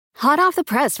Hot off the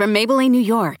press from Maybelline, New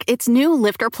York, it's new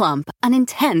Lifter Plump, an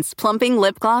intense plumping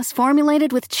lip gloss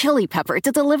formulated with chili pepper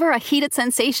to deliver a heated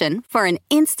sensation for an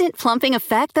instant plumping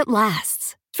effect that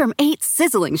lasts. From 8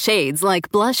 sizzling shades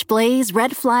like Blush Blaze,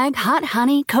 Red Flag, Hot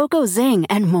Honey, Cocoa Zing,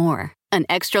 and more. An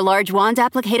extra-large wand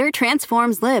applicator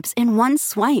transforms lips in one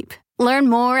swipe. Learn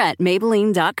more at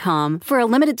Maybelline.com. For a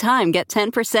limited time, get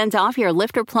 10% off your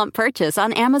Lifter Plump purchase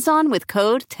on Amazon with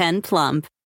code 10PLUMP.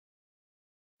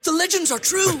 The legends are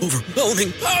true.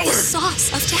 Overwhelming power! The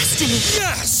sauce of destiny.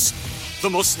 Yes! The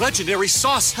most legendary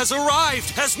sauce has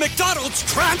arrived as McDonald's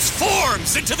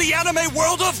transforms into the anime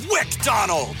world of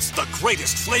WickDonald's. The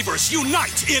greatest flavors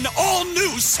unite in all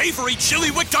new savory chili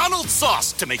McDonald's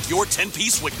sauce to make your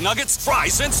 10-piece Wick Nuggets,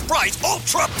 fries, and Sprite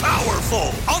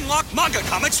ultra-powerful. Unlock manga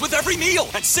comics with every meal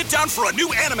and sit down for a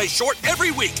new anime short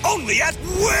every week only at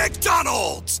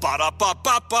WickDonald's.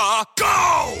 Ba-da-ba-ba-ba,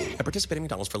 go! At participating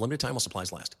McDonald's for a limited time while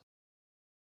supplies last.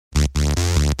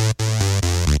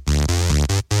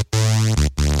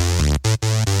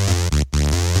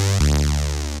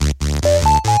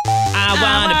 I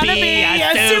wanna be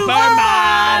a supermodel.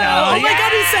 Oh my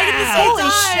God, he's singing this whole time.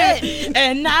 Holy shit.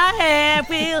 And I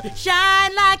will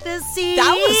shine like the sea.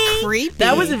 That was creepy.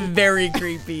 That was very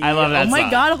creepy. I love that Oh my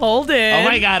song. God, hold it. Oh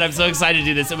my God, I'm so excited to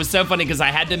do this. It was so funny because I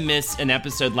had to miss an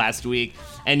episode last week,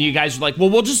 and you guys were like, well,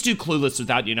 we'll just do Clueless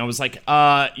without you. And I was like,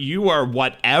 you are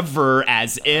whatever,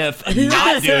 as if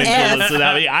not doing Clueless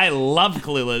without me. I love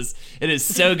Clueless. It is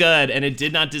so good, and it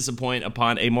did not disappoint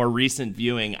upon a more recent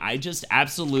viewing. I just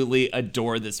absolutely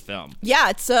adore this film. Yeah,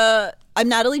 it's I'm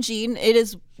Natalie Jean. It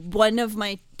is one of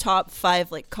my top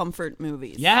 5 like comfort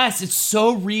movies. Yes, it's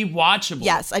so rewatchable.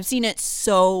 Yes, I've seen it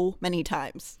so many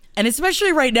times. And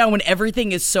especially right now when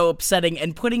everything is so upsetting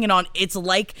and putting it on, it's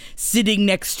like sitting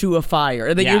next to a fire.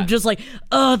 And then Yeah. you're just like,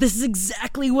 oh, this is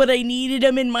exactly what I needed.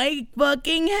 I'm in my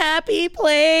fucking happy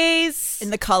place.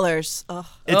 And the colors. Ugh.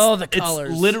 The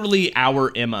colors. It's literally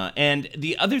our Emma. And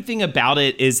the other thing about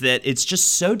it is that it's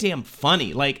just so damn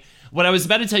funny. Like, what I was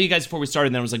about to tell you guys before we started,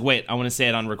 and then I was like, wait, I want to say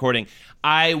it on recording.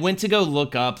 I went to go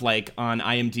look up, like, on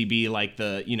IMDb, like,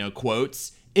 the,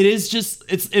 quotes. It is just,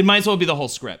 it might as well be the whole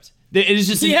script. It is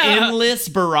just an endless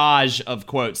barrage of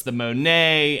quotes. The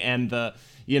Monet and the,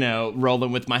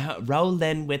 rolling with my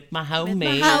homies.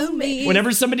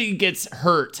 Whenever somebody gets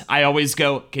hurt, I always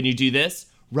go, can you do this?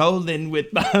 Rolling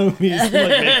with my homies.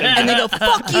 And they go,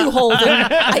 fuck you, Holden.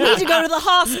 I need to go to the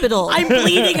hospital. I'm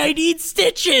bleeding. I need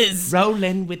stitches.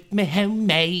 Rolling with my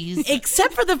homies.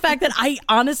 Except for the fact that I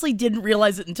honestly didn't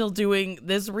realize it until doing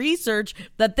this research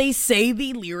that they say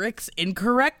the lyrics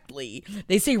incorrectly.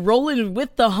 They say rolling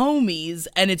with the homies,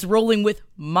 and it's rolling with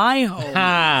my homies.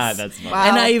 Ah, that's funny.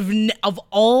 Wow. And of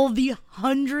all the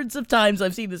hundreds of times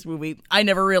I've seen this movie, I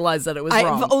never realized that it was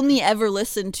wrong. I've only ever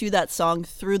listened to that song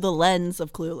through the lens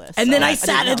of Clueless. And then I didn't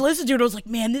sat and know. listened to it. I was like,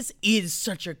 man, this is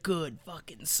such a good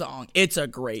fucking song. It's a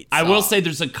great song. I will say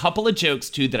there's a couple of jokes,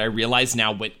 too, that I realize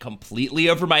now went completely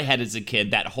over my head as a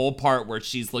kid. That whole part where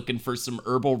she's looking for some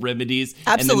herbal remedies.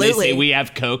 Absolutely. And then they say, we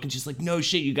have Coke. And she's like, no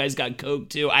shit, you guys got Coke,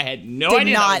 too. I had no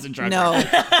idea that was a drug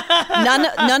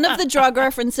reference. None of the drug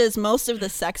references, most of the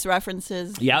sex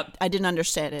references. Yep. I didn't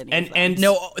understand any of them. And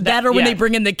No, that or when yeah. they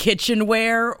bring in the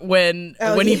kitchenware, when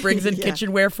he brings in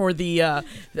kitchenware for the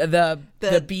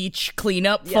beach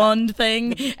cleanup fund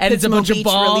thing, and it's a bunch of Beach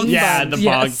bongs. relief Yeah, fund. the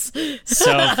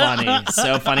bongs.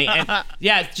 So funny. And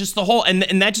yeah, just the whole,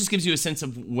 and that just gives you a sense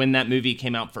of when that movie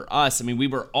came out for us. I mean, we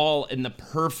were all in the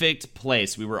perfect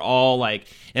place. We were all like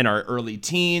in our early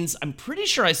teens. I'm pretty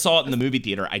sure I saw it in the movie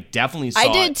theater. I definitely saw it.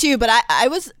 I did too, but I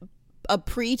was a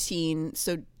preteen,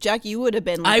 so Jack, you would have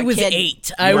been like I was a kid.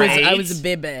 8. You were I eight? was a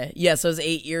baby. Yes, I was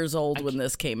 8 years old when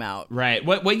this came out. Right.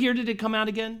 What year did it come out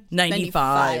again?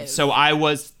 95. So I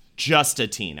was just a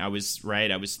teen. I was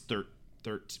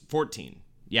 14.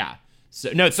 Yeah.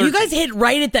 So no, 13. So you guys hit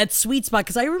right at that sweet spot,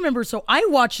 because I remember, so I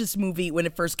watched this movie when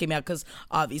it first came out, because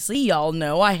obviously y'all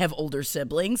know I have older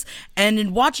siblings, and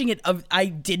in watching it, I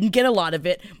didn't get a lot of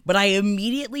it, but I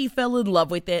immediately fell in love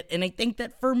with it, and I think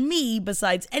that for me,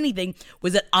 besides anything,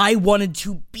 was that I wanted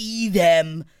to be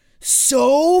them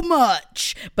so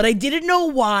much, but I didn't know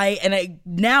why, and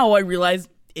now I realize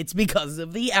it's because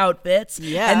of the outfits.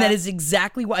 Yeah. And that is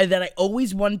exactly why that I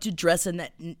always wanted to dress in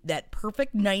that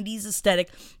perfect 90s aesthetic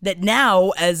that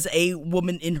now, as a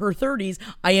woman in her 30s,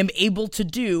 I am able to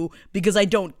do, because I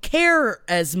don't care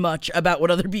as much about what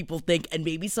other people think, and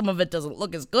maybe some of it doesn't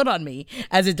look as good on me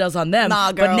as it does on them.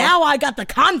 Nah, girl. But now I got the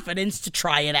confidence to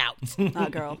try it out. Nah,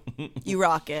 girl. You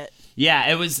rock it.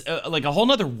 Yeah, it was like a whole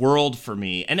nother world for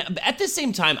me. And at the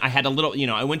same time, I had a little,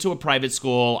 I went to a private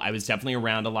school. I was definitely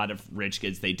around a lot of rich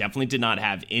kids. They definitely did not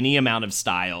have any amount of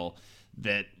style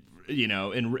that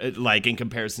in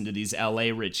comparison to these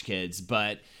LA rich kids.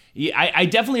 But yeah, I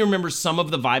definitely remember some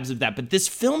of the vibes of that. But this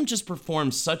film just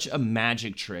performed such a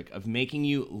magic trick of making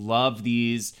you love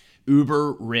these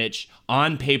uber rich,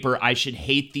 on paper, I should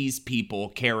hate these people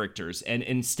characters. And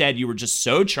instead, you were just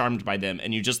so charmed by them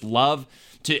and you just love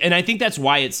and I think that's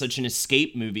why it's such an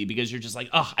escape movie, because you're just like,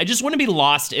 oh, I just want to be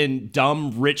lost in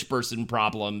dumb rich person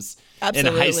problems in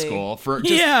high school for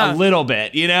just a little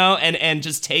bit, and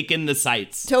just take in the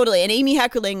sights. Totally. And Amy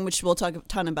Heckerling, which we'll talk a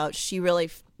ton about, she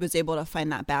really was able to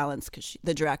find that balance because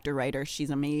the director, writer, she's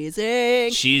amazing.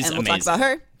 And we'll talk about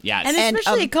her. Yes. And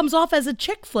especially it comes off as a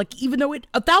chick flick, even though it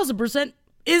 1,000%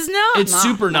 is not. It's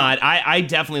super not. I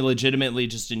definitely legitimately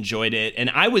just enjoyed it. And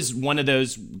I was one of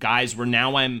those guys where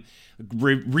now I'm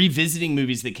revisiting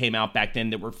movies that came out back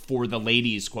then that were for the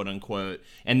ladies, quote unquote.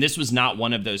 And this was not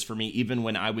one of those for me, even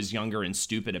when I was younger and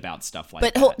stupid about stuff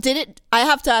like that. I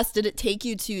have to ask, did it take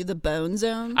you to the bone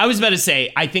zone? I was about to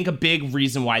say, I think a big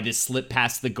reason why this slipped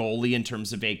past the goalie in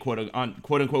terms of a quote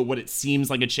unquote what it seems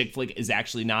like a chick flick is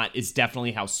actually not, is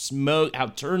definitely how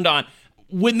turned on.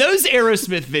 When those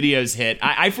Aerosmith videos hit,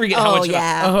 I forget how much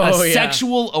of a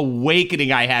sexual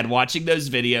awakening I had watching those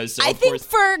videos. So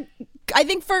I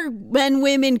think for men,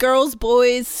 women, girls,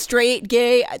 boys, straight,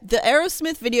 gay, the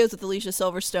Aerosmith videos with Alicia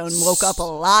Silverstone woke up a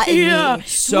lot in me.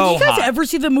 So did you guys ever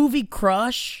see the movie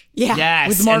Crush? Yeah. Yes.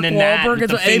 With Mark and then Wahlberg.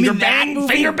 the finger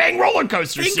bang roller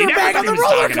coaster. Finger bang on the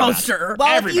roller coaster.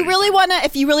 Well, if you really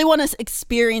want to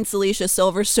experience Alicia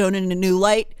Silverstone in a new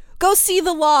light, go see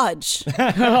The Lodge.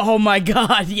 Oh my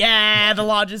God. Yeah, The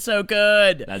Lodge is so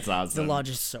good. That's awesome. The Lodge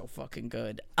is so fucking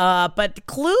good. But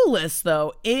Clueless,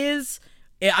 though,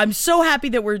 I'm so happy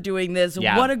that we're doing this.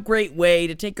 Yeah. What a great way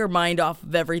to take our mind off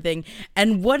of everything.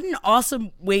 And what an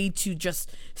awesome way to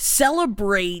just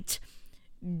celebrate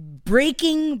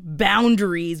breaking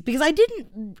boundaries. Because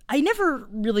I never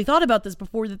really thought about this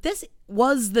before, that this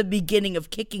was the beginning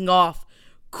of kicking off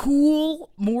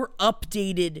cool, more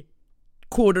updated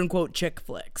quote unquote chick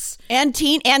flicks and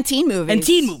teen movies.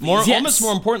 Almost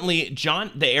more importantly,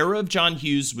 the era of John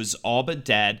Hughes was all but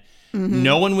dead. Mm-hmm.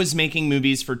 No one was making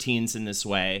movies for teens in this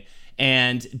way.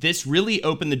 And this really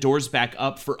opened the doors back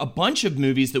up for a bunch of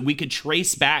movies that we could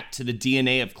trace back to the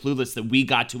DNA of Clueless that we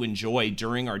got to enjoy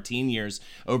during our teen years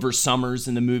over summers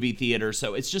in the movie theater.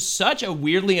 So it's just such a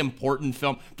weirdly important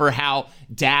film for how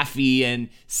daffy and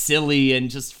silly and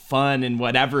just fun and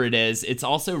whatever it is. It's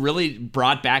also really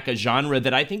brought back a genre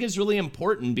that I think is really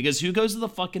important, because who goes to the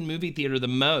fucking movie theater the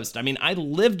most? I mean, I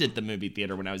lived at the movie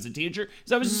theater when I was a teenager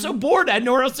because I was so bored I had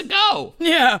nowhere else to go.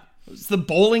 Yeah. It's the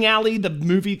bowling alley, the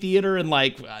movie theater, and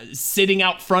sitting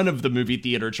out front of the movie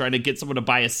theater trying to get someone to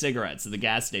buy us cigarettes at the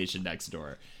gas station next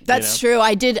door. That's true.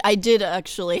 I did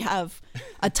actually have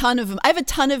a ton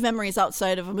of memories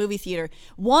outside of a movie theater.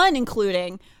 One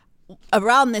including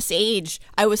around this age,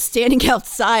 I was standing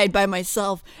outside by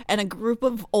myself and a group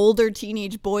of older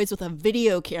teenage boys with a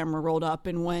video camera rolled up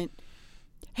and went,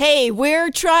 "Hey, we're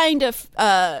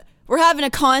having a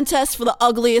contest for the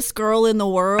ugliest girl in the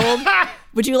world.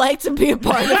 Would you like to be a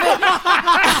part of it?"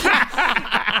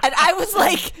 And I was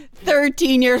like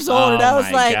 13 years old, and I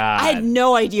was like, God. I had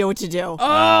no idea what to do.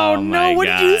 Oh no, what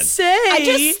did you say? I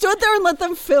just stood there and let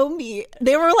them film me.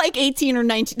 They were like 18 or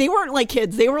 19. They weren't like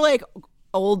kids. They were like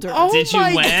older. Oh, did you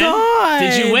win? God.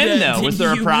 Did you win though? Was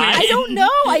there a prize? I don't know.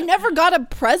 I never got a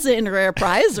present or a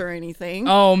prize or anything.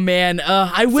 Oh man,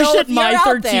 I wish that my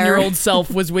 13-year-old self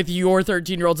was with your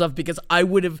 13-year-old self, because I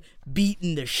would have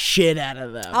beaten the shit out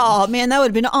of them. Oh man, that would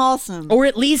have been awesome. Or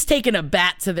at least taken a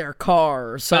bat to their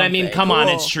car or something. But I mean, come on,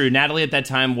 it's true. Natalie at that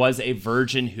time was a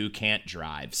virgin who can't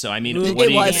drive. So I mean,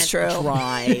 it was true.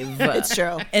 Drive. It's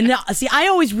true. And now, see, I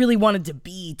always really wanted to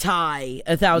be Ty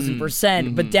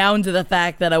 1,000%, but down to the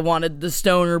fact that I wanted the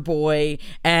stoner boy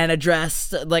and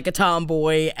dressed like a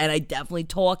tomboy, and I definitely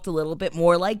talked a little bit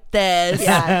more like this.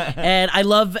 Yeah. And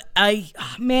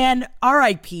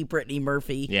R.I.P. Brittany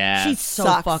Murphy. Yeah. She's so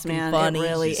fucking funny. It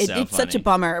really, it's such a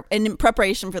bummer. And in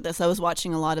preparation for this, I was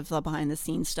watching a lot of the behind the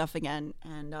scenes stuff again,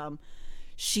 and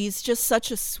she's just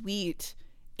such a sweet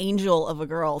angel of a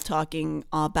girl talking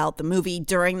about the movie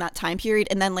during that time period.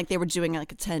 And then they were doing a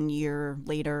 10-year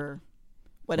later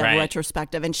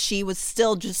retrospective, and she was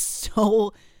still just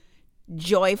so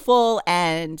joyful,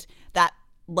 and that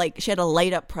she had a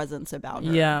light up presence about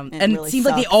her. Yeah, and really it seemed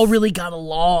like they all really got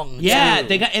along. Yeah,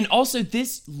 too. and also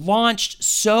this launched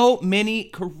so many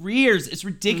careers. It's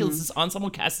ridiculous. This ensemble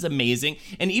cast is amazing.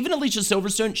 And even Alicia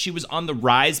Silverstone, she was on the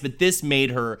rise, but this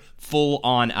made her full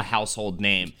on a household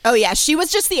name. Oh yeah, she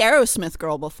was just the Aerosmith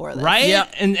girl before this. Right? Yeah.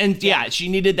 And yeah, she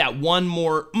needed that one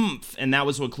more oomph, and that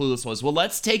was what Clueless was. Well,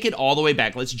 let's take it all the way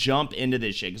back. Let's jump into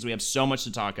this shit because we have so much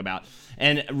to talk about.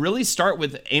 And really start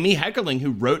with Amy Heckerling, who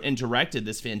wrote and directed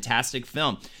this fantastic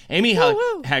film. Amy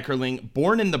Heckerling,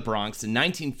 born in the Bronx in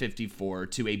 1954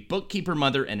 to a bookkeeper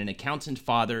mother and an accountant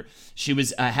father. She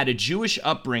was had a Jewish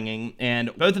upbringing,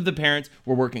 and both of the parents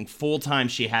were working full-time.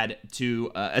 She had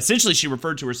to, essentially, she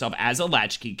referred to herself as a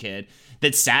latchkey kid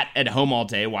that sat at home all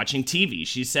day watching TV.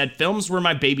 She said, films were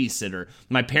my babysitter.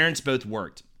 My parents both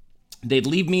worked. They'd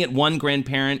leave me at one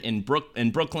grandparent in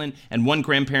Brooklyn and one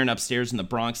grandparent upstairs in the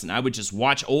Bronx, and I would just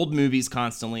watch old movies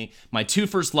constantly. My two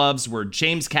first loves were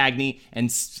James Cagney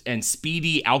and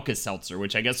Speedy Alka-Seltzer,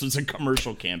 which I guess was a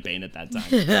commercial campaign at that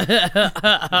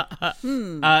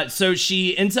time. So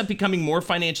she ends up becoming more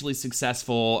financially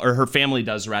successful, or her family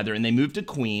does rather, and they moved to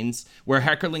Queens, where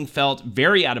Heckerling felt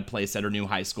very out of place at her new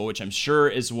high school, which I'm sure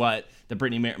is what the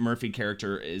Brittany Murphy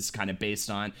character is kind of based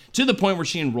on, to the point where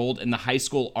she enrolled in the High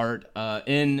School of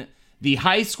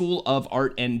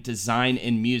Art and Design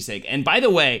and Music. And by the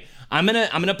way, I'm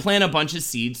gonna plant a bunch of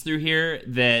seeds through here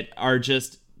that are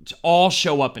just all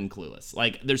show up in Clueless.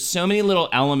 Like, there's so many little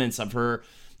elements of her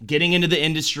getting into the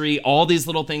industry, all these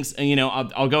little things, and,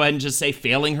 I'll go ahead and just say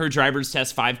failing her driver's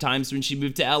test 5 times when she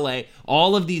moved to LA.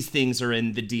 All of these things are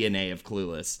in the DNA of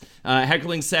Clueless.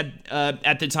 Heckerling said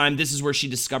at the time, this is where she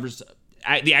discovers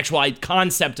the actual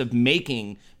concept of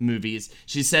making movies.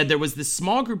 She said there was this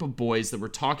small group of boys that were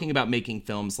talking about making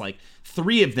films, like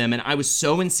 3 of them, and I was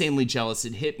so insanely jealous.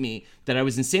 It hit me that I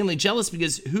was insanely jealous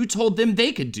because who told them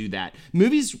they could do that?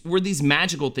 Movies were these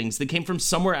magical things that came from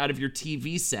somewhere out of your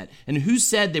TV set, and who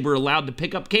said they were allowed to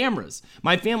pick up cameras?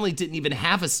 My family didn't even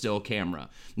have a still camera.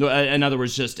 In other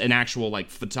words, just an actual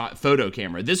photo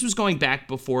camera. This was going back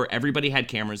before everybody had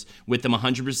cameras with them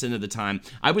 100% of the time.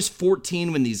 I was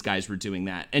 14 when these guys were doing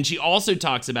that. And she also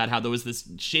talks about how there was this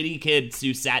shitty kid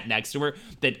who sat next to her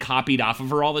that copied off of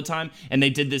her all the time, and they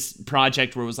did this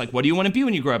project where it was like, what do you want to be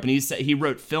when you grow up? And he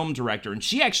wrote film director, and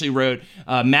she actually wrote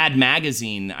Mad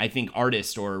Magazine, I think,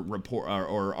 artist or report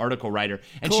or article writer.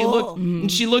 And cool.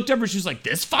 she looked over, she was like,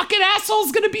 this fucking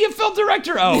asshole's gonna be a film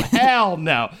director? Oh, hell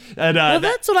no. And well,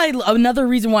 that's another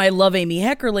reason why I love Amy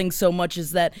Heckerling so much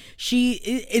is that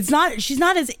she's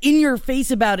not as in your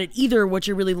face about it either. What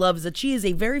you really love is that she is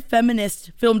a very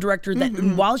feminist film director that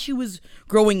while she was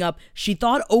growing up, she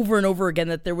thought over and over again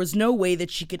that there was no way that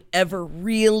she could ever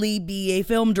really be a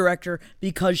film director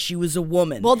because she was a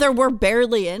woman. Well, there were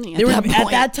barely any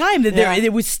at that time.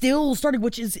 It was still starting,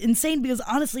 which is insane because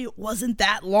honestly, it wasn't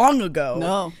that long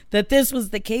ago that this was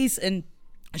the case. And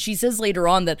she says later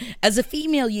on that as a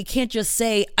female, you can't just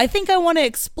say, I think I want to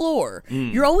explore.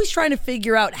 You're always trying to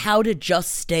figure out how to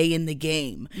just stay in the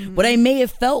game. What I may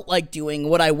have felt like doing,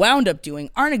 what I wound up doing,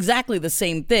 aren't exactly the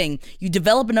same thing. You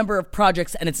develop a number of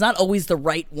projects, and it's not always the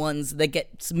right ones that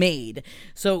gets made.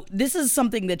 So this is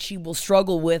something that she will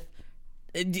struggle with.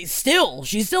 She still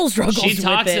struggles with it. She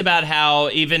talks about how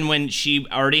even when she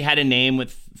already had a name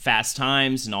with Fast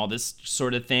Times and all this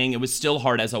sort of thing, it was still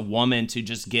hard as a woman to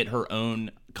just get her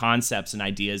own concepts and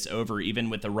ideas over, even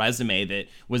with a resume that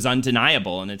was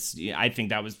undeniable. And I think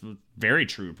that was very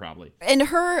true, probably. And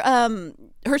her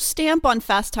stamp on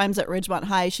Fast Times at Ridgemont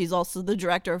High, she's also the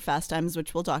director of Fast Times,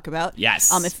 which we'll talk about.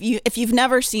 Yes. If you've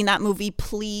never seen that movie,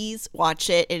 please watch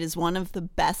it. It is one of the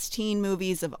best teen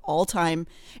movies of all time.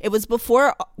 It was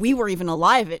before we were even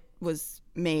alive. It was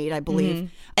made, I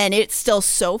believe. And it's still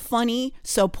so funny,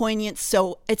 so poignant,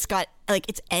 so it's got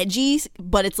it's edgy,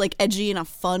 but it's edgy in a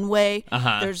fun way.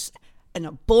 There's an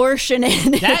abortion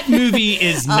in it. That movie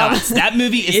is nuts. That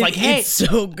movie is it's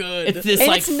so good. It's this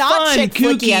and it's not fun, chick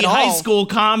flicky kooky at all. high school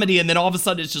comedy, and then all of a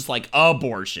sudden it's just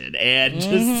abortion and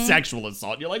just sexual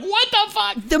assault. You're like, what the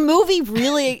fuck? The movie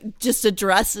really just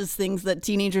addresses things that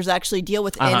teenagers actually deal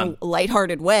with in a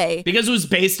lighthearted way. Because it was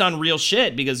based on real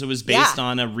shit. Because it was based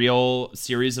on a real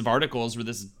series of articles where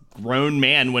this grown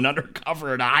man went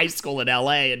undercover in a high school in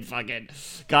LA and fucking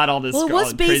got all this. Well, it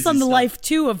was based on the life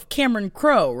too of Cameron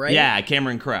Crowe, right? Yeah,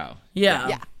 Cameron Crowe.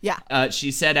 Yeah.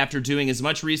 She said, after doing as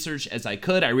much research as I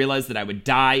could, I realized that I would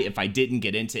die if I didn't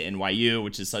get into NYU,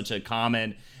 which is such a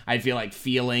common I feel like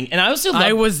feeling. And I also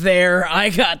I was there.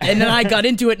 And then I got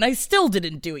into it, and I still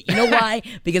didn't do it. You know why?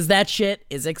 Because that shit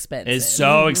is expensive. It's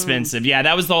so expensive. Yeah,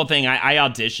 that was the whole thing. I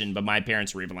auditioned, but my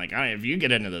parents were even like, if you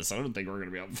get into this, I don't think we're going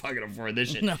to be able to fucking afford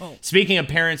this shit. No. Speaking of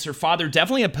parents, her father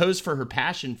definitely opposed for her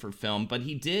passion for film, but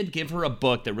he did give her a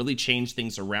book that really changed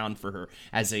things around for her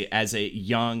as a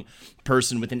young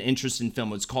person with an interest in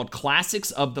film. It's called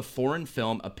Classics of the Foreign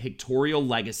Film, A Pictorial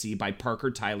Legacy by Parker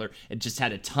Tyler. It just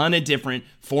had a ton of different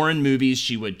foreign movies.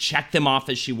 She would check them off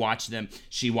as she watched them.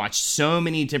 She watched so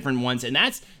many different ones. And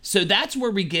that's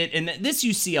where we get, and this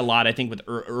you see a lot, I think, with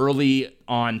early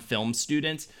on film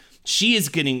students. She is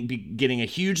getting a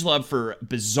huge love for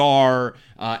bizarre,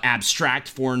 abstract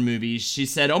foreign movies. She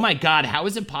said, "Oh my God, how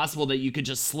is it possible that you could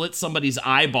just slit somebody's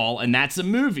eyeball and that's a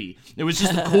movie? It was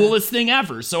just the coolest thing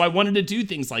ever." So I wanted to do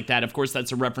things like that. Of course,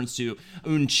 that's a reference to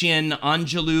Un Chien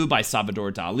Angelou by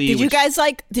Salvador Dali.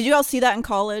 Did you all see that in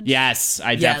college? Yes,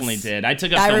 I definitely did. I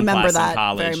took a film class in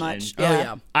college. Very much.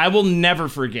 Yeah. I will never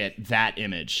forget that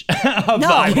image of No,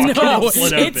 the eyeball no, getting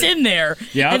split It's open. in there.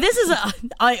 Yeah. And this is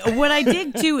what I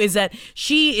dig too is that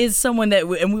she is someone that,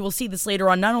 and we will see this later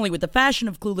on, not only with the fashion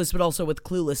of Clueless, but also with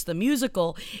Clueless the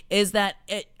musical, is that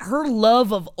her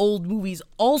love of old movies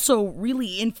also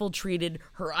really infiltrated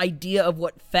her idea of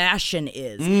what fashion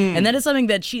is. And that is something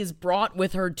that she has brought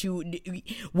with her to,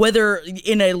 whether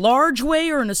in a large way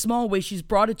or in a small way, she's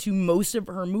brought it to most of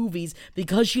her movies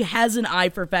because she has an eye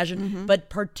for fashion, but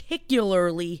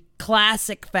particularly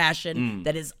classic fashion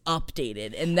that is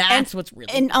updated, and that's what's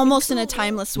really and almost in a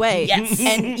timeless way. Yes.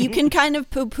 And you can kind of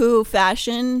poo-poo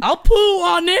fashion. I'll poo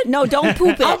on it. No, don't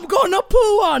poop it. I'm gonna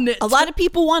poo on it. A lot of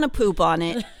people want to poop on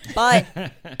it, but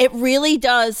it really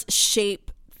does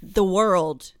shape the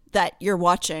world that you're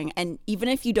watching. And even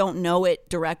if you don't know it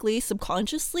directly,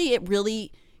 subconsciously, it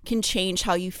really can change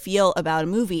how you feel about a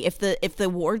movie. If the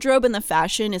wardrobe and the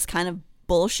fashion is kind of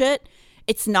bullshit,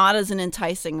 it's not as an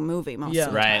enticing movie most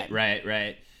of the time.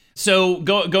 Right. So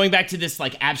going back to this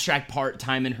like abstract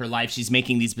time in her life, she's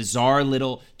making these bizarre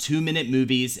little 2-minute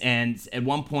movies, and at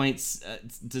one point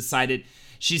decided,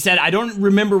 she said, "I don't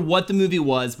remember what the movie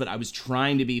was, but I was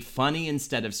trying to be funny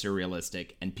instead of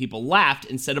surrealistic, and people laughed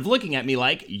instead of looking at me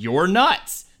like, you're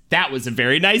nuts." That was a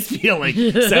very nice feeling.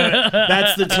 So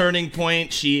that's the turning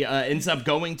point. She ends up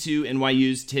going to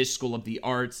NYU's Tisch School of the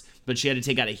Arts, but she had to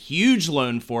take out a huge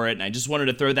loan for it. And I just wanted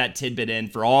to throw that tidbit in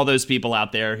for all those people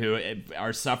out there who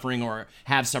are suffering or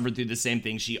have suffered through the same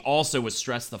thing. She also was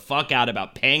stressed the fuck out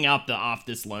about paying off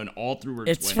this loan all through her 20s.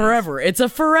 It's forever. It's a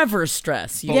forever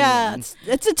stress. Yeah,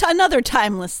 it's another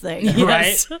timeless thing.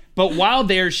 Yes. Right? But while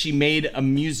there, she made a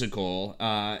musical,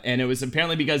 and it was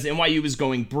apparently because NYU was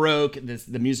going broke.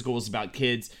 The musical was about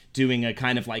kids doing a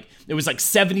kind of like, it was like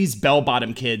 70s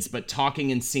bell-bottom kids, but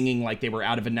talking and singing like they were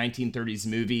out of a 1930s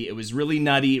movie. It was really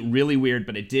nutty, really weird,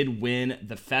 but it did win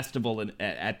the festival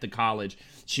at the college.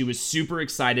 She was super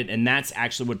excited, and that's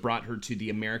actually what brought her to the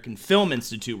American Film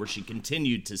Institute, where she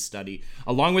continued to study,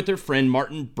 along with her friend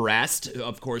Martin Brest,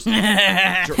 of course.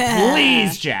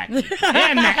 Please, Jack.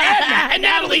 Emma,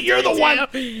 Natalie, you're the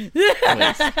one.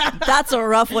 That's a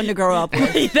rough one to grow up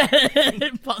with.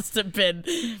 It must have been.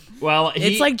 Well,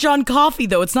 It's like John Coffey,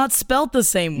 though. It's not spelt the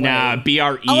same way. Nah,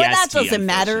 B-R-E-S-T. Oh, that doesn't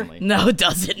matter. No, it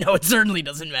doesn't. No, it certainly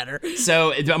doesn't matter.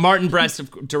 So Martin Brest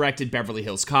directed Beverly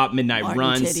Hills Cop, Midnight Martin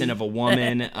Run, Titty. Sin of a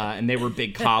Woman, and they were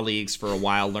big colleagues for a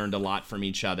while, learned a lot from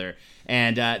each other.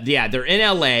 And they're in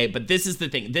LA, but this is the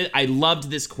thing. I loved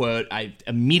this quote. I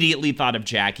immediately thought of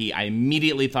Jackie. I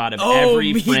immediately thought of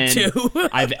every friend too.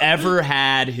 I've ever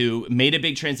had who made a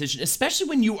big transition, especially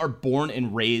when you are born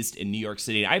and raised in New York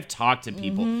City. I've talked to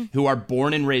people who are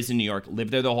born and raised in New York,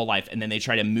 live there their whole life, and then they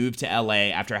try to move to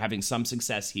LA after having some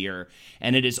success here,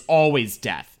 and it is always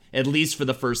death, at least for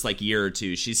the first year or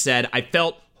two. She said, "I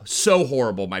felt so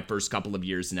horrible my first couple of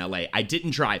years in LA. I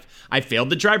didn't drive. I failed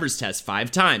the driver's test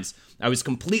 5 times. I was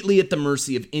completely at the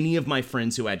mercy of any of my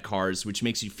friends who had cars, which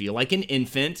makes you feel like an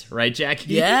infant," right,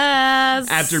 Jackie? Yes.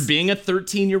 After being a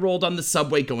 13-year-old on the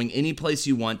subway, going any place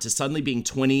you want, to suddenly being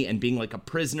 20 and being like a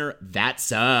prisoner, that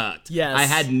sucked. Yes. I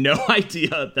had no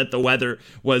idea that the weather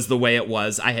was the way it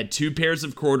was. I had 2 pairs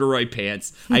of corduroy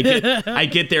pants. I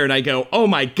get there and I go, oh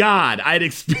my God, I'd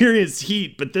experienced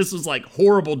heat, but this was like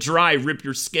horrible, dry, rip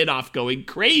your skin off, going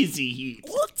crazy heat.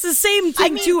 Well, it's the same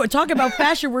thing, too. Talk about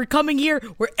fashion. We're coming here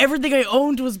where everything I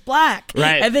owned was black.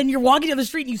 Right. And then you're walking down the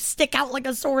street and you stick out like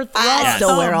a sore thumb. I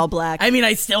still wear all black. I mean,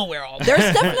 I still wear all black.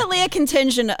 There's definitely a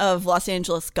contingent of Los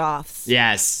Angeles goths.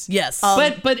 Yes. Yes.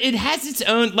 But it has its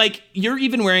own, you're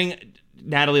even wearing,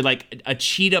 Natalie, a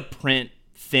cheetah print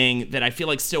thing that I feel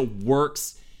like still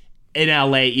works in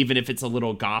LA, even if it's a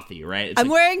little gothy, right? It's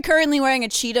I'm currently wearing a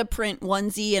cheetah print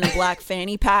onesie and a black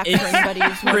fanny pack for anybody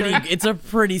who's wondering. It's a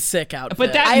pretty sick outfit.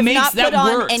 But that I have makes not that put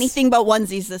on works. anything but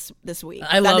onesies this week.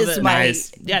 I love That is it. my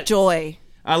Nice. Yeah. joy.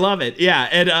 I love it. Yeah.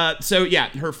 And so, yeah,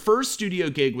 her first studio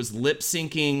gig was lip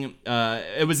syncing.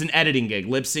 It was an editing gig,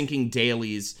 lip syncing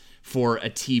dailies for a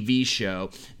TV show.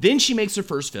 Then she makes her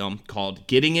first film called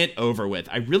Getting It Over With.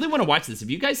 I really want to watch this. Have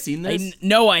you guys seen this?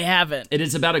 No, I haven't. It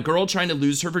is about a girl trying to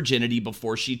lose her virginity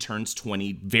before she turns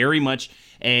 20. Very much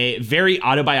a very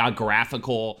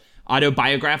autobiographical,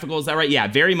 is that right? Yeah,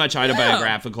 very much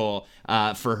autobiographical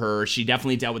for her. She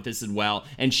definitely dealt with this as well.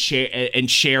 And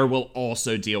Cher will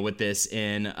also deal with this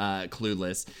in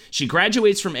Clueless. She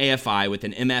graduates from AFI with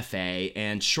an MFA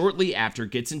and shortly after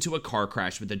gets into a car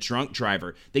crash with a drunk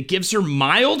driver that gives her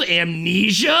mild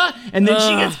amnesia, and then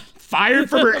she gets fired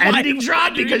from her editing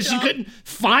job because she couldn't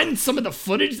find some of the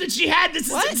footage that she had.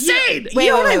 This is insane.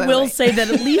 I will say that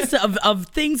at least of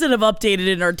things that have updated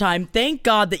in our time, thank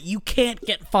God that you can't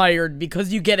get fired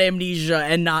because you get amnesia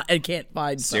and can't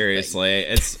find something. Seriously,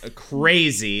 it's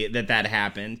crazy that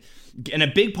happened. And a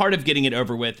big part of Getting It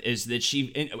Over With is that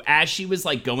as she was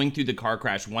like going through the car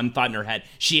crash, one thought in her head,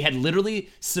 she had literally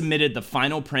submitted the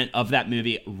final print of that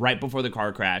movie right before the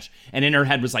car crash. And in her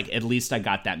head was like, at least I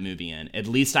got that movie in. At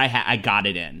least I got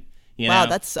it in. You Wow, know?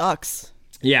 that sucks.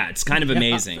 Yeah, it's kind of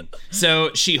amazing.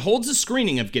 So she holds a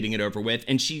screening of Getting It Over With,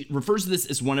 and she refers to this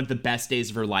as one of the best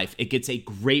days of her life. It gets a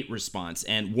great response,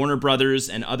 and Warner Brothers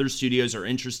and other studios are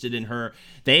interested in her.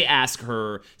 They ask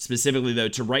her specifically, though,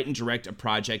 to write and direct a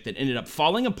project that ended up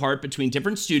falling apart between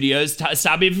different studios.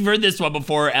 Stop me if you've heard this one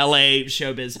before, LA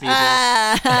showbiz people.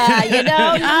 You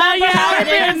know how I've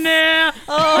it is. been there.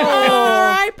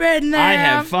 Oh, I've been there. I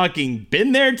have fucking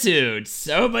been there too.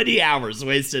 So many hours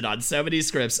wasted on so many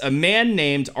scripts. A man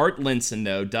named Art Linson,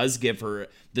 though, does give her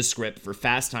the script for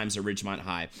Fast Times at Ridgemont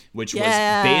High, which was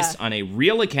based on a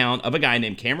real account of a guy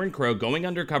named Cameron Crowe going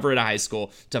undercover at a high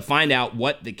school to find out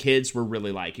what the kids were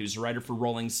really like. He was a writer for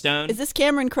Rolling Stone. Is this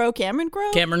Cameron Crowe? Cameron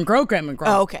Crowe? Cameron Crowe.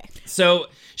 Oh, okay. So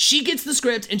she gets the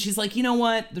script and she's like, you know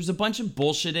what? There's a bunch of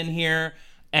bullshit in here.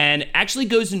 And actually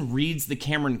goes and reads the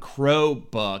Cameron Crowe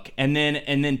book and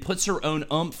then puts her own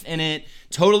oomph in it,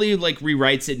 totally like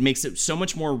rewrites it, makes it so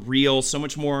much more real, so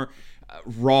much more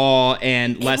raw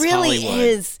and less Hollywood. It really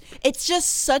is. It's just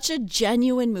such a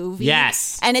genuine movie.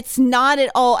 Yes. And it's not at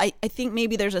all, I think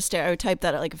maybe there's a stereotype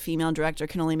that like a female director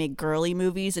can only make girly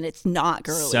movies, and it's not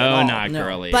girly So at all. not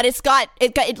girly. But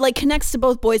it like connects to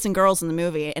both boys and girls in the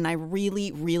movie, and I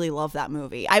really, really love that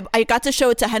movie. I got to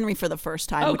show it to Henry for the first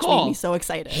time, which cool. made me so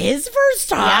excited. His first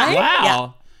time?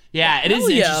 Wow. Yeah, it is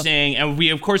yeah. interesting. And we,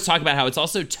 of course, talk about how it's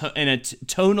also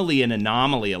tonally an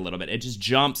anomaly a little bit. It just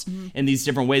jumps in these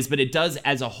different ways, but it does,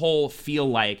 as a whole, feel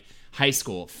like high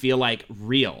school, feel like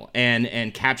real,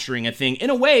 and capturing a thing in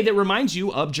a way that reminds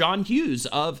you of John Hughes,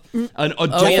 of an adult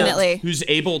Definitely. who's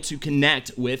able to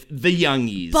connect with the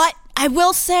youngies. But I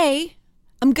will say,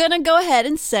 I'm going to go ahead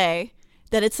and say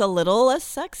that it's a little less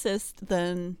sexist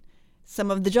than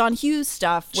some of the John Hughes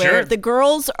stuff, where the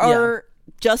girls are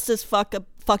just as fucked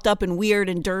up and weird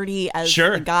and dirty as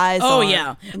the guys Oh, are.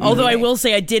 yeah. Although I will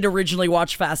say I did originally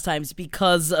watch Fast Times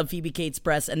because of Phoebe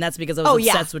Cates-Bress, and that's because I was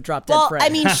obsessed with Drop Dead Fred. I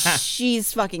mean,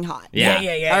 she's fucking hot. Yeah.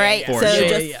 All right, For so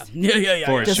sure.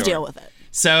 For just sure. deal with it.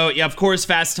 So, yeah, of course,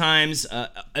 Fast Times,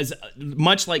 as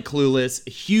much like Clueless, a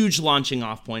huge launching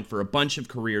off point for a bunch of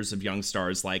careers of young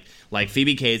stars like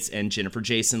Phoebe Cates and Jennifer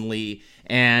Jason Leigh.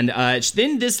 And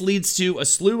then this leads to a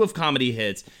slew of comedy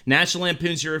hits. National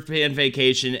Lampoon's European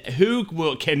Vacation. Who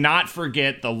cannot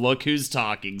forget the Look Who's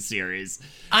Talking series?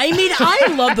 I mean,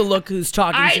 I love the Look Who's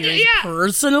Talking series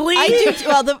personally. I do.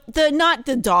 Well, the not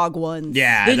the dog ones.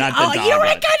 Yeah, not the dog You know what?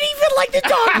 I one. can't even like the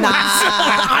dog ones.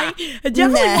 I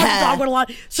definitely like the dog one a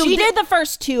lot. So She did the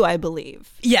first two, I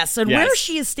believe. Yes, and Yes. where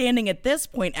she is standing at this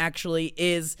point actually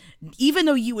is, even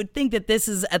though you would think that this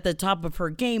is at the top of her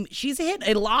game, she's hit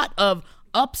a lot of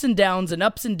ups and downs,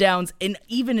 and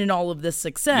even in all of this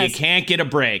success. You can't get a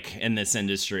break in this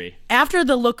industry. After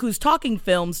the Look Who's Talking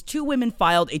films, two women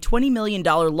filed a $20 million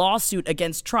lawsuit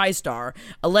against TriStar,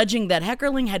 alleging that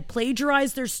Heckerling had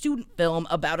plagiarized their student film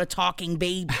about a talking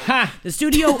baby. The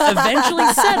studio eventually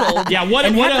settled. Yeah, what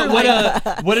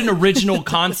an original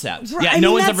concept. Right, Yeah, I no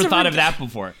mean, one's that's ever a thought of that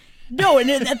before. No,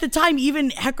 and at the time,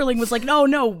 even Heckerling was like, no,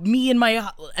 me and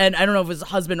and I don't know if it was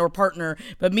husband or partner,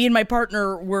 but me and my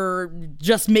partner were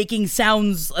just making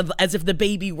sounds as if the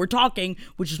baby were talking,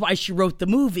 which is why she wrote the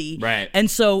movie. Right.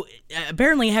 And so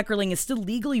apparently Heckerling is still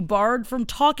legally barred from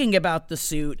talking about the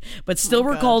suit, but still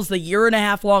recalls the 1.5 year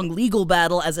long legal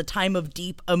battle as a time of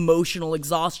deep emotional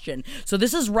exhaustion. So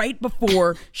this is right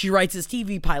before she writes his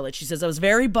TV pilot. She says, I was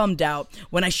very bummed out.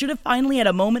 When I should have finally had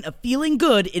a moment of feeling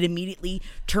good, it immediately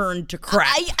turned to crap.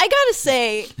 I gotta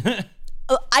say,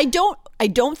 I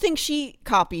don't think she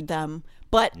copied them,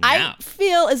 but I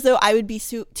feel as though I would be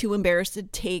too embarrassed to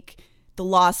take the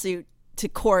lawsuit to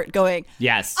court going,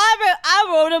 yes, I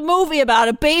wrote a movie about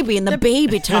a baby and the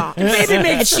baby talks. The baby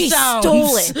makes she sounds.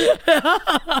 stole it.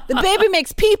 The baby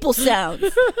makes people sounds.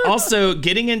 Also,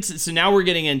 now we're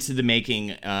getting into the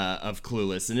making of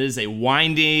Clueless, and it is a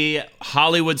windy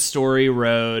Hollywood story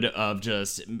road of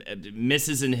just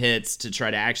misses and hits to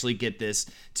try to actually get this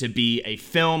to be a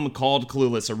film called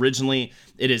Clueless. Originally,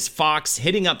 it is Fox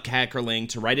hitting up Heckerling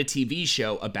to write a TV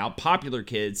show about popular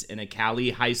kids in a Cali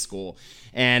high school.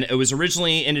 And it was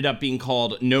originally ended up being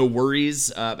called No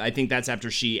Worries. I think that's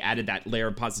after she added that layer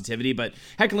of positivity. But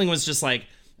Heckerling was just like,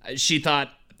 she thought,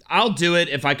 I'll do it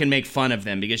if I can make fun of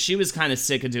them, because she was kind of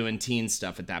sick of doing teen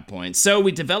stuff at that point. So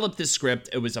we developed this script.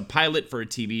 It was a pilot for a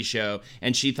TV show.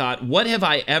 And she thought, what have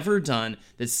I ever done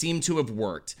that seemed to have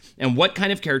worked? And what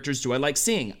kind of characters do I like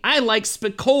seeing? I like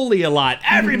Spicoli a lot.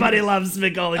 Everybody loves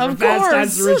Spicoli from Fast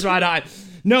Times at Ridgemont High.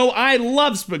 No, I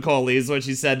love Spicoli, is what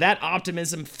she said. That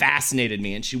optimism fascinated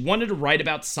me, and she wanted to write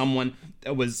about someone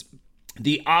that was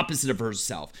the opposite of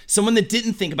herself. Someone that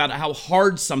didn't think about how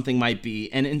hard something might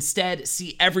be, and instead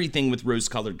see everything with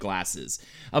rose-colored glasses.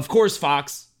 Of course,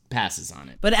 Fox passes on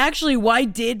it. But actually, why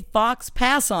did Fox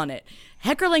pass on it?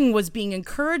 Heckerling was being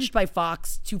encouraged by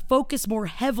Fox to focus more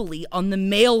heavily on the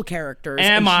male characters.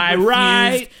 Am I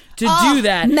right? To do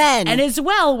that. Men. And as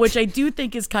well, which I do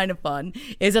think is kind of fun,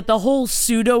 is that the whole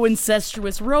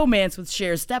pseudo-incestuous romance with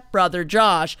Cher's stepbrother,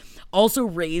 Josh, also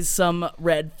raised some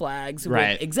red flags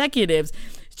with executives.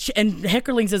 And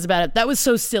Heckerling says about it, that was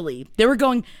so silly. They were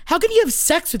going, how can you have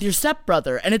sex with your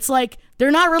stepbrother? And it's like, they're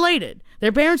not related.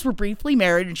 Their parents were briefly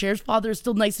married, and Cher's father is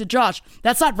still nice to Josh.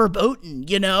 That's not verboten,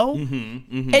 you know?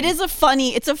 Mm-hmm, mm-hmm. It's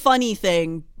a funny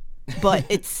thing, but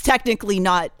it's technically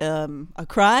not a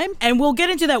crime. And we'll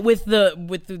get into that with the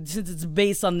since it's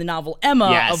based on the novel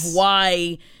Emma, of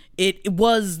why it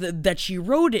was that she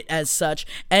wrote it as such.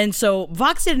 And so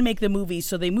Vox didn't make the movie,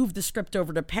 so they moved the script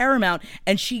over to Paramount,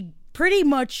 and she pretty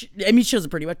much, she doesn't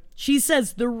pretty much, she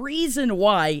says the reason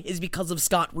why is because of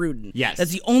Scott Rudin. Yes.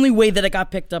 That's the only way that it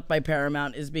got picked up by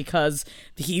Paramount, is because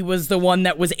he was the one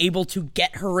that was able to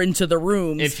get her into the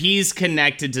rooms. If he's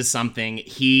connected to something,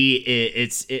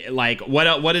 like,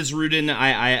 what is Rudin?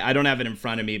 I don't have it in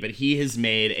front of me, but he has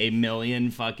made a million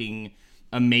fucking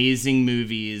amazing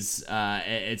movies.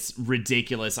 It's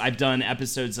ridiculous. I've done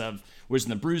episodes of Where's in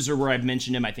the Bruiser where I've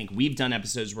mentioned him. I think we've done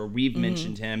episodes where we've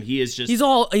mentioned him. He is just...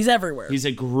 He's everywhere. He's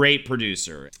a great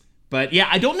producer. But yeah,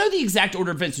 I don't know the exact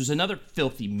order of events. There's another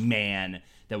filthy man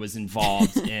that was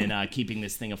involved in keeping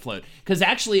this thing afloat. Because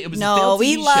actually, it was a failed TV show. No,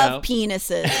 we love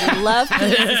penises. We love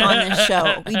penises on this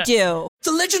show. We do.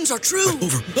 The legends are true.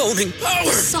 Overwhelming power.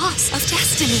 The sauce of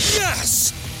destiny.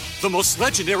 Yes! The most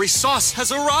legendary sauce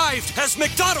has arrived as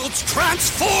McDonald's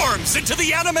transforms into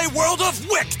the anime world of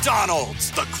WickDonald's.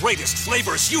 The greatest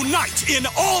flavors unite in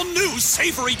all new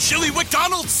savory chili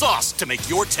WickDonald's sauce to make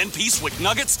your 10-piece Wick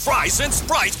Nuggets, fries, and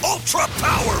Sprite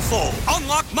ultra-powerful.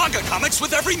 Unlock manga comics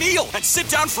with every meal and sit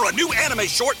down for a new anime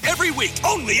short every week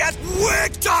only at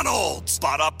WickDonald's.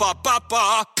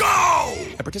 Ba-da-ba-ba-ba, go!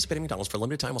 At participating McDonald's for a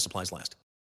limited time while supplies last.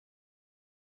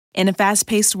 In a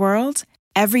fast-paced world,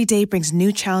 every day brings new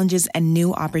challenges and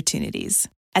new opportunities.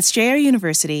 At Strayer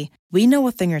University, we know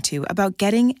a thing or two about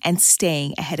getting and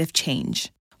staying ahead of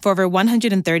change. For over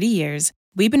 130 years,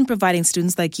 we've been providing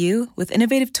students like you with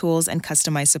innovative tools and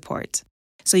customized support,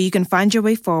 so you can find your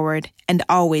way forward and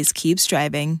always keep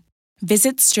striving.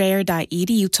 Visit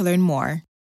strayer.edu to learn more.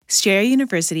 Strayer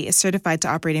University is certified to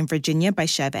operate in Virginia by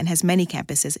Chev and has many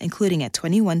campuses, including at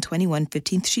 2121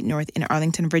 15th Street North in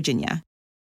Arlington, Virginia.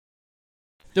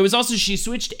 There was also, she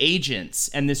switched agents,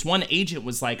 and this one agent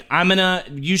was like,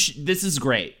 this is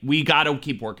great. We got to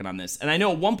keep working on this. And I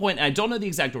know at one point, and I don't know the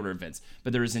exact order of events,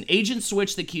 but there is an agent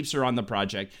switch that keeps her on the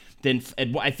project. Then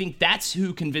I think that's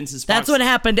who convinces Fox. That's what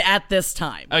happened at this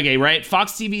time. Okay, right?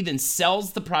 Fox TV then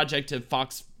sells the project to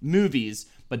Fox Movies,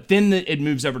 but then it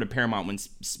moves over to Paramount when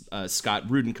Scott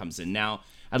Rudin comes in. Now,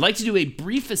 I'd like to do a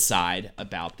brief aside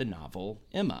about the novel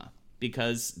Emma,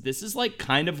 because this is like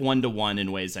kind of one-to-one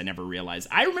in ways I never realized.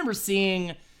 I remember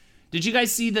seeing Did you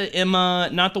guys see the Emma,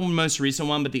 not the most recent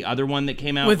one, but the other one that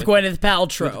came out? With Gwyneth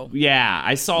Paltrow. Yeah,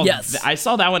 I saw Yes. I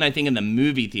saw that one, I think, in the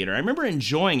movie theater. I remember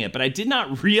enjoying it, but I did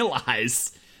not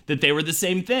realize that they were the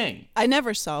same thing. I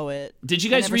never saw it. Did you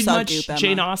I guys never read saw much Goop, Emma.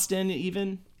 Jane Austen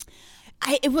even?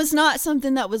 It was not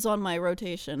something that was on my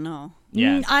rotation, no.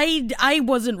 Yeah. I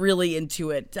wasn't really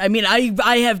into it. I mean,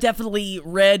 I have definitely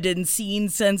read and seen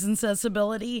Sense and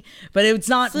Sensibility, but it's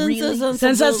not Sense really. and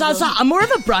Sensibility. I'm more of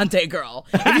a Bronte girl.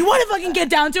 If you want to fucking get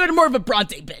down to it, I'm more of a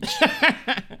Bronte bitch.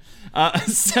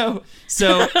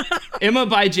 So Emma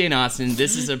by Jane Austen,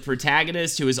 this is a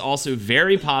protagonist who is also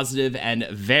very positive and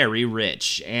very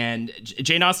rich. And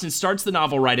Jane Austen starts the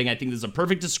novel writing, I think this is a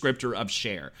perfect descriptor of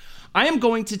Cher. I am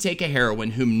going to take a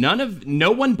heroine whom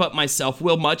no one but myself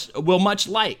will much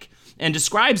like, and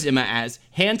describes Emma as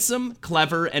handsome,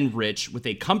 clever, and rich, with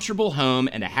a comfortable home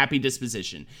and a happy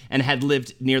disposition, and had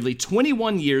lived nearly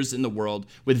 21 years in the world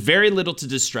with very little to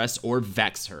distress or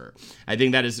vex her. I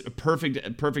think that is a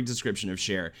perfect description of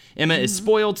Cher. Emma is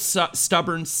spoiled,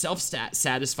 stubborn,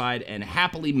 self-satisfied, and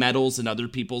happily meddles in other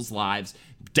people's lives.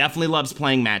 Definitely loves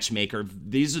playing matchmaker.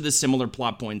 These are the similar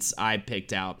plot points I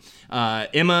picked out.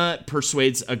 Emma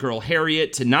persuades a girl,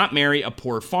 Harriet, to not marry a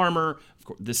poor farmer,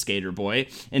 the skater boy,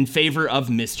 in favor of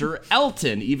Mr.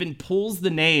 Elton. Even pulls the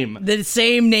name. The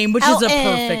same name, which Elton. is a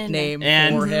perfect name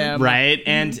for him. Right.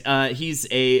 And he's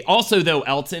also, though,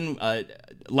 Elton,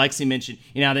 Lexi mentioned,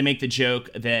 they make the joke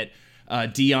that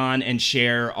Dion and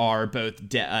Cher are both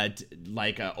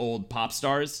old pop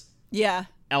stars. Yeah.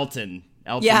 Elton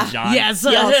Yeah. John. Yes.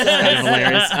 Kind of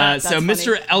hilarious. So funny.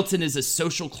 Mr. Elton is a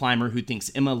social climber who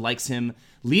thinks Emma likes him,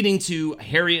 leading to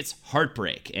Harriet's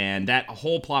heartbreak. And that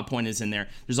whole plot point is in there.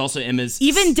 There's also Emma's...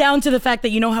 Even down to the fact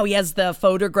that, how he has the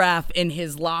photograph in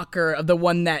his locker of the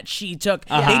one that she took.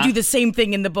 They do the same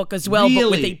thing in the book as well,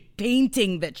 but with a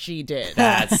painting that she did.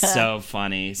 That's so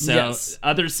funny. So Yes.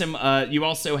 you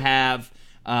also have...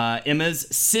 Emma's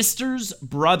sister's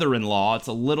brother-in-law. It's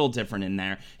a little different in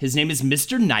there. His name is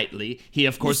Mr. Knightley. He,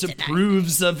 of course,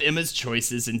 approves of Emma's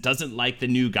choices and doesn't like the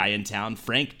new guy in town,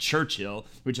 Frank Churchill,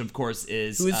 which, of course,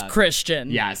 is... Who's Christian.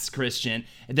 Yes, Christian.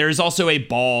 There's also a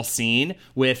ball scene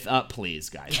with... please,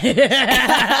 guys.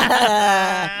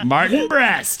 Martin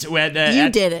Brest. You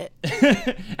did it.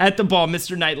 At the ball,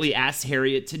 Mr. Knightley asks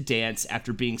Harriet to dance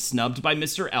after being snubbed by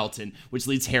Mr. Elton, which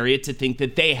leads Harriet to think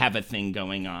that they have a thing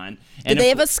going on. Did they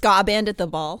have a ska band at the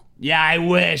ball? Yeah, I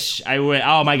wish.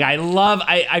 Oh my god,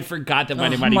 I forgot the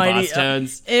Mighty Boss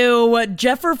Tones.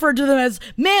 Jeff referred to them as,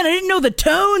 man, I didn't know the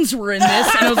tones were in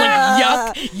this. And I was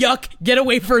like, yuck, get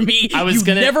away from me.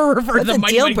 Never refer to the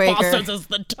Mighty Boss Tones as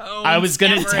the tones. I was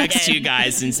going to text you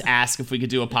guys and ask if we could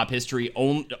do a pop history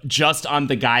just on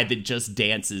the guy that just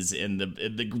dances in the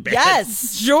band.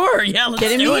 Yes. Sure, yeah, let's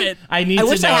do it. I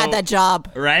wish I had that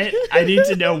job. Right? I need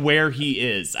to know where he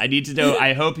is. I need to know,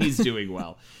 I hope he's doing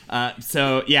well.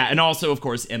 And also, of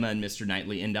course, Emma and Mr.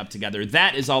 Knightley end up together.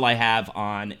 That is all I have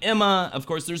on Emma. Of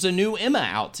course, there's a new Emma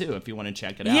out, too, if you want to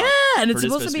check it out. Yeah, and it's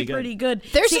supposed to be pretty good.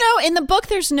 In the book,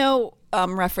 there's no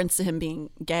reference to him being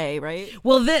gay, right?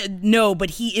 Well, no, but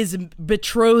he is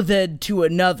betrothed to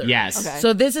another. Yes. Okay.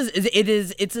 So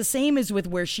it's the same as with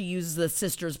where she used the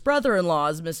sister's brother-in-law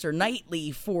as Mr.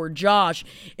 Knightley for Josh,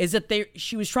 is that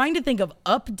she was trying to think of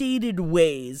updated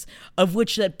ways of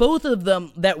which that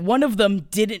one of them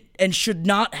didn't and should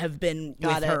not have been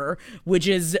with her, which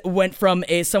went from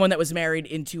someone that was married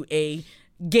into a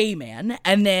gay man.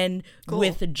 And then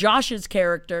with Josh's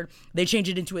character, they changed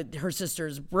it into her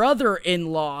sister's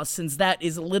brother-in-law, since that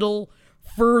is a little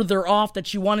further off that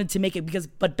she wanted to make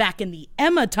it but back in the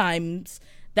Emma times,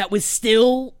 that was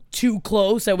still too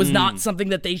close. That was not something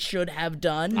that they should have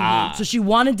done. So she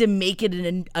wanted to make it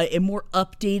a more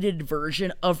updated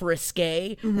version of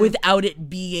Risque without it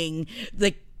being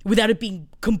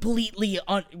completely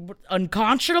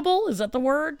unconscionable. Is that the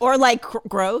word? Or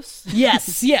gross?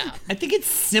 Yes, yeah. I think it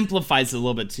simplifies it a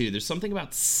little bit, too. There's something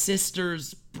about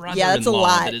sisters, brother-in-law that's a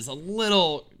lot. that is a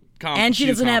little and she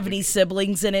doesn't have any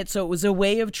siblings in it, so it was a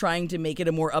way of trying to make it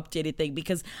a more updated thing,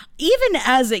 because even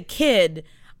as a kid,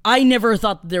 I never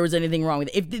thought that there was anything wrong with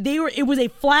it. It was a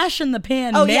flash in the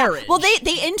pan marriage. Yeah. Well,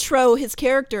 they intro his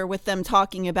character with them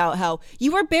talking about how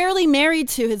you were barely married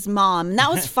to his mom, and that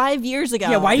was 5 years ago.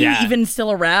 Yeah, why are you even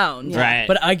still around? Right.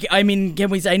 But I mean,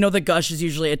 I know the gush is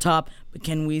usually a top,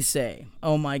 can we say,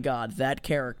 oh my God, that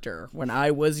character when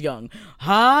I was young,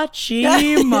 Hachi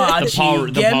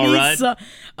Machi. The Paul Rudd?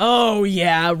 Oh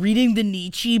yeah, reading the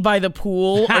Nietzsche by the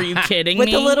pool. Are you kidding With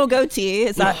me? the little goatee.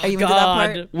 Is that? Are you into that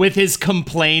part? With his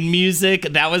complain music,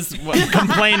 that was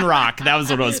complain rock. That was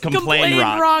what it was. Complain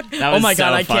rock. That was oh my God,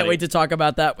 so I funny. can't wait to talk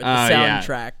about that with the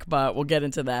soundtrack. But we'll get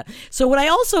into that. So what I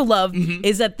also love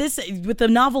is that this, with the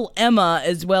novel Emma,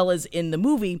 as well as in the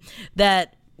movie,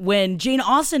 that when Jane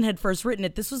Austen had first written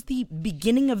it, this was the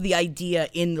beginning of the idea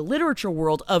in the literature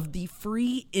world of the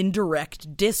free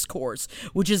indirect discourse,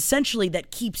 which is essentially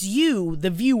that keeps you, the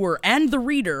viewer, and the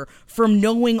reader from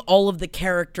knowing all of the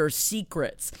characters'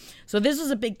 secrets. So this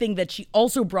was a big thing that she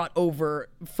also brought over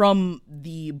from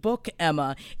the book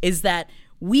Emma, is that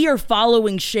we are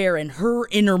following Cher and her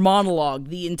inner monologue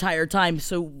the entire time.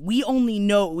 So we only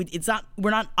know,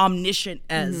 we're not omniscient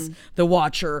as the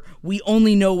watcher. We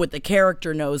only know what the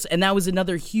character knows. And that was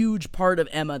another huge part of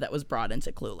Emma that was brought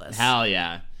into Clueless. Hell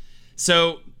yeah.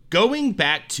 So going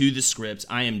back to the script,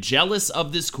 I am jealous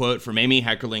of this quote from Amy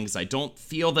Heckerling because I don't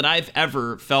feel that I've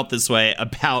ever felt this way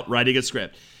about writing a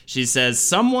script. She says,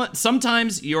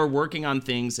 sometimes you're working on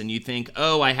things and you think,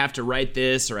 oh, I have to write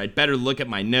this, or I'd better look at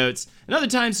my notes. And other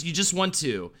times you just want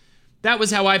to. That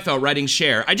was how I felt writing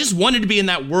Cher. I just wanted to be in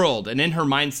that world and in her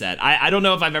mindset. I don't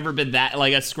know if I've ever been that,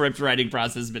 like a script writing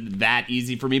process has been that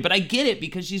easy for me, but I get it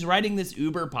because she's writing this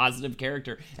uber positive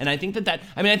character. And I think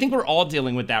I think we're all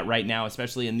dealing with that right now,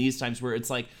 especially in these times where it's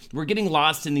like we're getting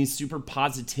lost in these super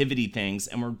positivity things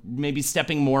and we're maybe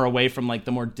stepping more away from like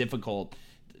the more difficult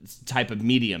type of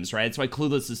mediums, right? That's why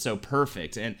Clueless is so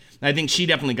perfect. And I think she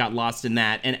definitely got lost in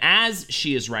that. And as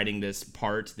she is writing this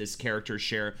character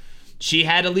Cher, she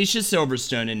had Alicia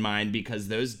Silverstone in mind because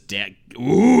those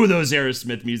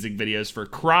Aerosmith music videos for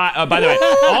Cry. By the way,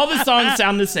 all the songs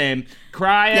sound the same.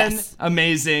 Crying, Yes.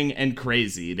 Amazing, and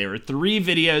Crazy. There were 3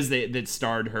 videos that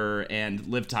starred her and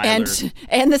Liv Tyler.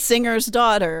 And the singer's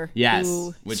daughter. Yes,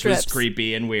 who which strips. was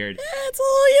creepy and weird. It's a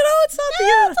little, it's not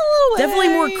It's a little definitely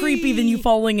more way. creepy than you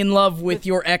falling in love with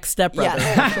your ex-stepbrother.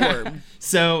 Yes. for sure.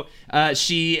 So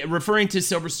she, referring to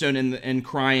Silverstone and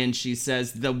Crying, she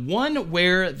says, the one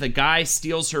where the guy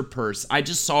steals her purse, I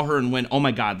just saw her and went, oh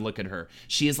my God, look at her.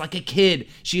 She is like a kid.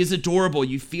 She is adorable.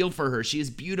 You feel for her. She is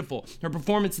beautiful. Her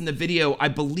performance in the video, I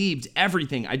believed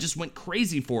everything. I just went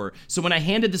crazy for her. So when I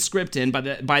handed the script in,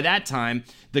 by that time,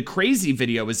 the Crazy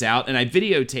video was out and I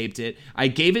videotaped it. I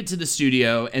gave it to the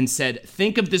studio and said,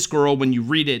 think of this girl when you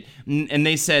read it. And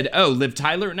they said, oh, Liv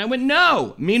Tyler? And I went,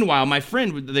 no. Meanwhile, my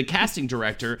friend, the casting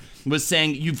director, was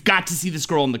saying, you've got to see this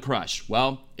girl in The Crush.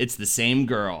 Well, it's the same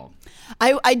girl.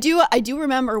 I do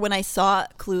remember when I saw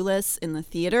Clueless in the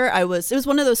theater. It was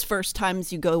one of those first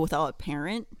times you go without a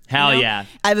parent. Hell yeah.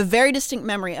 I have a very distinct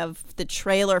memory of the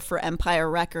trailer for Empire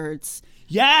Records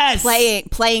Yes.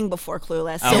 playing before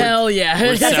Clueless. Oh, So Hell yeah.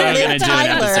 We're so Liv going to do an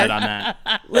Tyler. episode on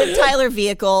that. Liv Tyler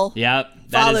vehicle. Yep.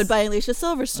 Followed by Alicia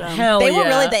Silverstone. Hell they were yeah.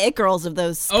 really the it girls of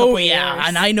those Oh couple yeah, years.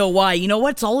 and I know why. You know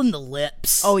what? It's all in the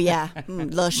lips. Oh yeah,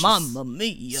 luscious. Mamma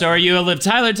mia. So are you a Liv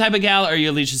Tyler type of gal, or are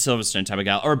you Alicia Silverstone type of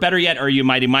gal? Or better yet, are you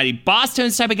Mighty Mighty Boss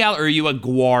Tones type of gal, or are you a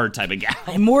Gwar type of gal?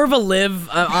 I'm more of a Liv,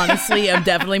 honestly. I'm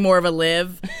definitely more of a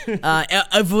Liv.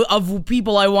 Of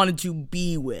people I wanted to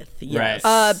be with. Yes.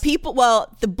 Right.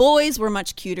 The boys were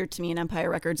much cuter to me in Empire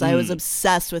Records. I was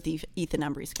obsessed with Ethan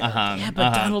Embry's character. Yeah,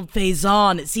 but Donald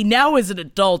Faison. See, now as an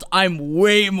adult, I'm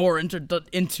way more into Donald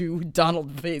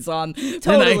Faison.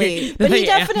 Totally. But he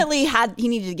I am. definitely he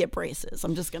needed to get braces,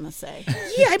 I'm just going to say.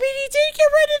 Yeah, I mean, he did get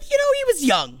rid of, he was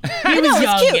young. He was it was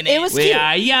young cute. in It was We cute.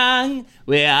 are young.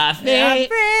 We are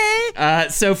free.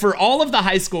 So for all of the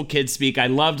high school kids speak, I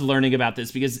loved learning about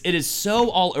this because it is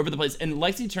so all over the place. And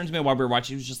Lexi turned to me while we were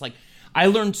watching. She was just like, I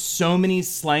learned so many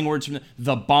slang words from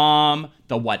the bomb,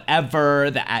 the whatever,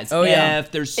 the as if. yeah.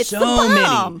 There's It's so the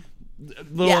bomb. many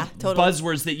little Yeah, totally.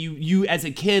 buzzwords that you as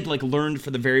a kid like learned for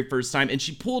the very first time. And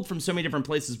she pulled from so many different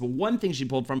places, but one thing she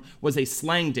pulled from was a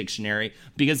slang dictionary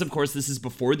because of course this is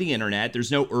before the internet.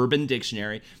 There's no urban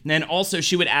dictionary. And then also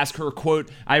she would ask her quote,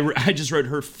 I just wrote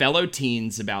her fellow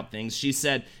teens about things. She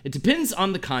said, it depends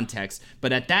on the context,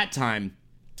 but at that time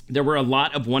there were a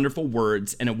lot of wonderful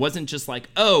words, and it wasn't just like,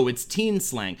 oh, it's teen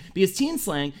slang. Because teen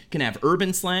slang can have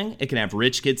urban slang, it can have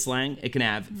rich kid slang, it can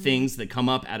have things that come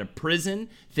up out of prison,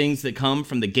 things that come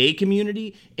from the gay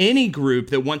community. Any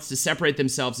group that wants to separate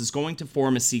themselves is going to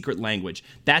form a secret language.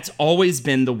 That's always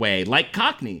been the way. Like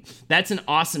Cockney, that's an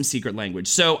awesome secret language.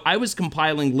 So I was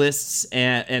compiling lists,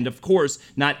 and of course,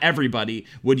 not everybody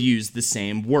would use the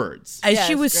same words. As Yeah,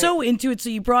 she it's was great. so into it, so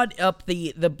you brought up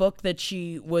the book that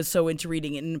she was so into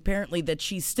reading. And apparently that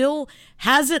she still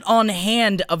has it on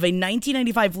hand of a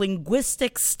 1995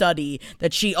 linguistics study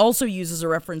that she also uses as a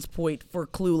reference point for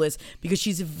Clueless, because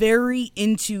she's very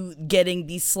into getting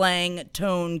the slang,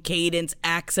 tone, cadence,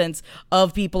 accents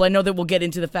of people. I know that we'll get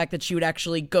into the fact that she would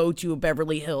actually go to a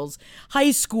Beverly Hills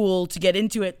high school to get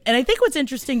into it. And I think what's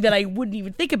interesting that I wouldn't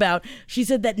even think about, she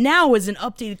said that now is an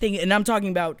updated thing, and I'm talking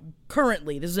about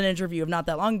currently, this is an interview of not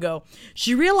that long ago,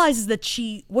 she realizes that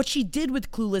what she did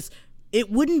with Clueless, it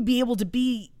wouldn't be able to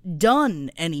be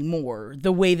done anymore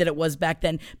the way that it was back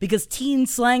then, because teen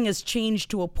slang has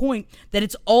changed to a point that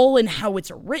it's all in how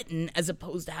it's written as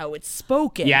opposed to how it's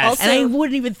spoken. Yes. Also, and I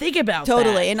wouldn't even think about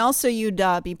totally. that. And also you'd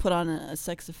be put on a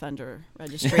sex offender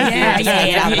registry.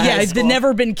 Yeah. The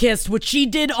Never Been Kissed, which she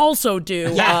did also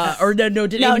do. Yes.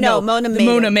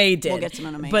 Mona May did. We'll get to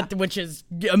Mona May. But which is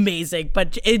amazing.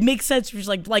 But it makes sense. She's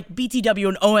like BTW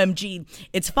and OMG.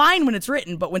 It's fine when it's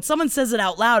written, but when someone says it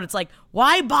out loud, it's like,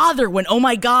 why bother when oh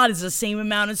my God is the same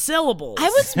amount of syllables? I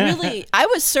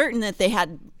was certain that they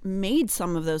had made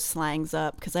some of those slangs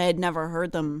up because I had never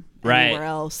heard them anywhere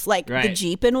else. Like the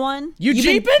Jeepin' one. You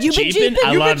been Jeepin'?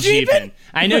 I love Jeepin'.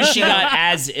 I know she got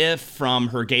As If from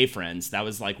her gay friends. That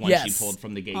was like one she pulled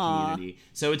from the gay community.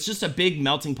 So it's just a big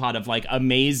melting pot of like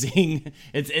amazing.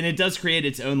 And it does create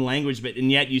its own language,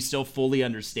 and yet you still fully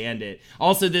understand it.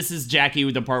 Also, this is Jackie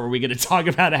with the part where we get to talk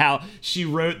about how she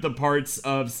wrote the parts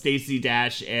of Stacey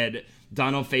Dash and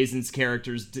Donald Faison's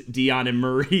characters, Dion and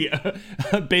Murray,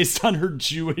 based on her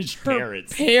Jewish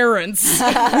parents. Which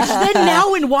then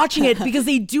now in watching it, because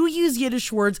they do use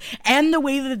Yiddish words and the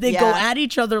way that they go at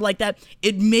each other like that,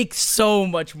 it makes so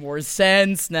much more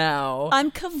sense now.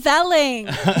 I'm cavelling.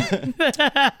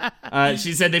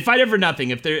 She said they fight over nothing.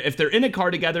 If they're in a car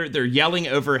together, they're yelling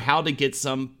over how to get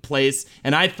someplace.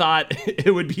 And I thought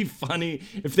it would be funny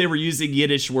if they were using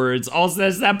Yiddish words. Also,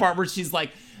 there's that part where he's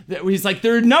like,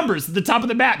 there are numbers at the top of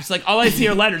the map. She's like, all I see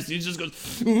are letters. He just goes,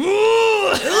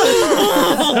 ooh.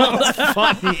 So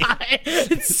funny.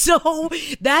 So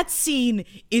that scene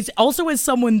is also, as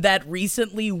someone that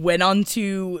recently went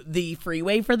onto the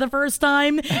freeway for the first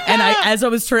time, and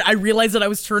I realized that I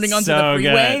was turning onto the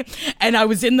freeway, and I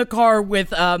was in the car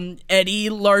with Eddie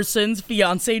Larson's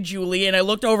fiance Julie, and I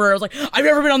looked over, I was like, I've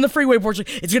never been on the freeway before. She's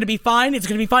like, it's gonna be fine.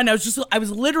 I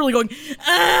was literally going,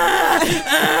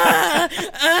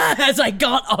 as I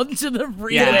got onto the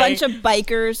freeway. A bunch of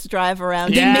bikers drive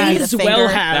around. They may as well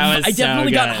have. I so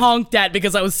definitely good. got honked at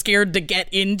because I was scared to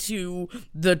get into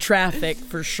the traffic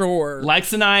for sure.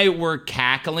 Lex and I were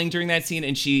cackling during that scene,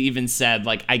 and she even said,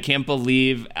 like, I can't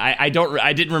believe I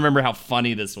didn't remember how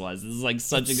funny this was. This is like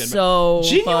such a good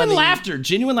genuine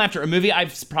laughter. A movie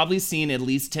I've probably seen at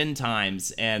least 10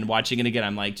 times, and watching it again,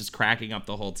 I'm like just cracking up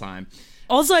the whole time.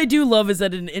 Also, I do love is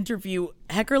that in an interview,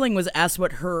 Heckerling was asked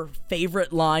what her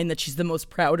favorite line that she's the most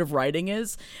proud of writing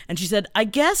is. And she said, I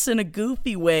guess in a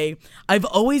goofy way, I've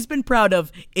always been proud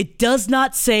of, it does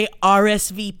not say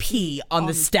RSVP on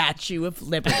the Statue of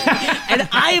Liberty. And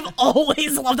I've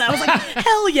always loved that. I was like,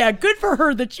 hell yeah, good for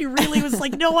her that she really was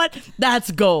like, you know what?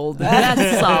 That's gold.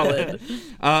 That's solid.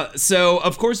 So,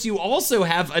 of course, you also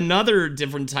have another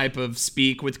different type of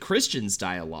speak with Christian's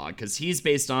dialogue, because he's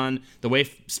based on the way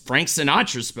Frank Sinatra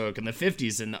spoke in the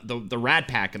 50s and the Rat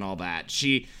Pack and all that.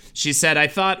 She said, I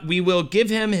thought we will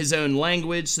give him his own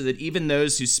language so that even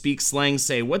those who speak slang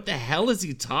say, what the hell is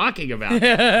he talking about?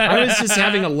 I was just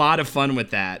having a lot of fun with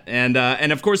that. And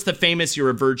of course, the famous You're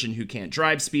a Virgin Who Can't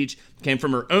Drive speech came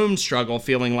from her own struggle,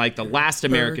 feeling like the last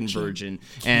American virgin.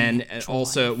 And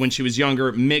also, when she was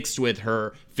younger, mixed with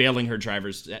her failing her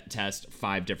driver's test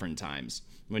 5 different times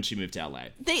when she moved to LA.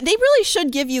 They really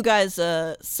should give you guys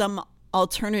some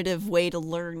alternative way to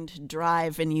learn to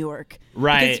drive in New York.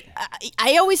 Right.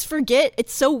 I always forget.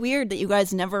 It's so weird that you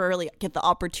guys never really get the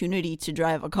opportunity to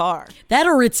drive a car. That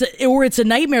or it's a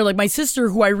nightmare. Like my sister,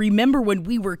 who I remember when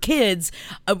we were kids,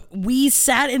 we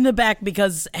sat in the back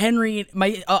because Henry,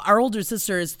 our older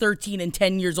sister, is 13 and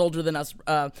 10 years older than us,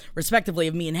 respectively,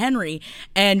 of me and Henry.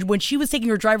 And when she was taking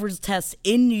her driver's test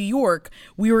in New York,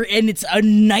 and it's a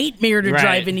nightmare to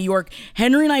drive in New York.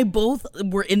 Henry and I both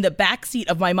were in the back seat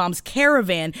of my mom's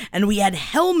caravan, and we had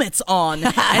helmets on,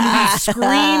 and we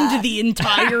screamed the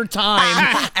entire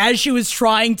time as she was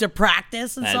trying to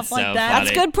practice and stuff like that.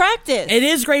 That's good practice. It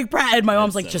is great practice. And my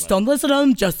mom's like, just don't listen to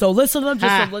them. Just don't listen to them.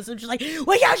 Just don't listen. She's like,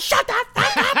 well, yeah, shut the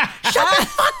fuck up. Shut the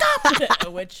fuck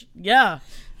up. Which, yeah.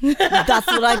 That's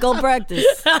what I call practice.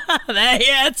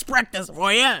 Yeah, it's practice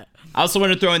for you. I also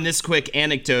want to throw in this quick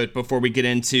anecdote before we get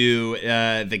into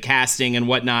the casting and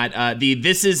whatnot. What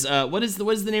is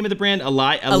the name of the brand?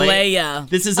 Alea. Alea.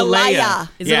 This is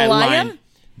Alea. Is it Alea?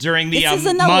 during the This is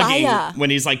in mugging Alaya. when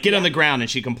he's like, get on the ground, and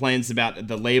she complains about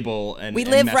the label. And We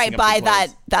and live messing right up by the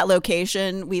clothes. that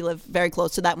location. We live very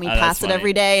close to that, and we that's pass it funny.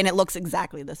 every day, and it looks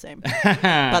exactly the same,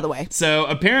 by the way. So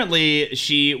apparently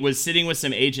she was sitting with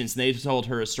some agents, and they told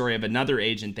her a story of another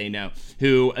agent they know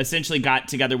who essentially got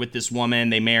together with this woman.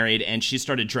 They married, and she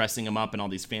started dressing him up in all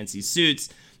these fancy suits.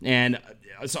 And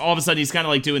so all of a sudden he's kind of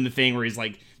like doing the thing where he's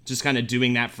like just kind of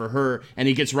doing that for her, and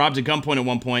he gets robbed at gunpoint at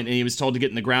one point, and he was told to get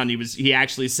in the ground. He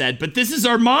actually said, "But this is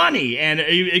Armani," and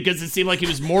because it seemed like he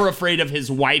was more afraid of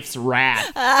his wife's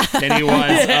wrath than he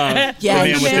was of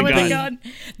the man with the gun.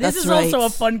 This That's is right. also a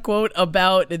fun quote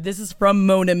about, this is from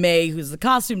Mona May, who's the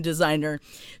costume designer.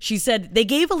 She said, they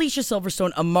gave Alicia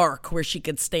Silverstone a mark where she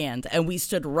could stand, and we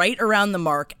stood right around the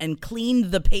mark and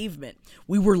cleaned the pavement.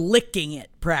 We were licking it,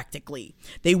 practically.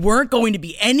 They weren't going to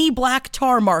be any black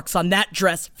tar marks on that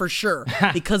dress for sure,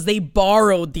 because they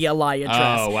borrowed the Alaya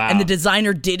dress. Oh, wow. And the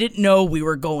designer didn't know we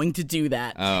were going to do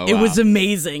that. Oh, it wow. was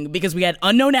amazing, because we had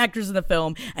unknown actors in the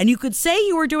film, and you could say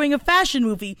you were doing a fashion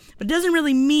movie, but it doesn't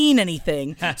really mean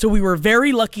anything. So we were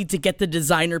very lucky to get the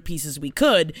designer pieces we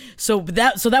could. So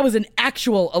that was an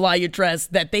actual Alaya dress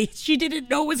that she didn't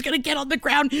know was going to get on the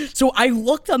ground. So I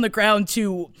looked on the ground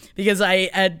too, because I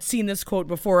had seen this quote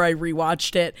before I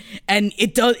rewatched it, and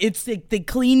it's the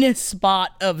cleanest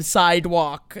spot of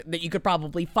sidewalk that you could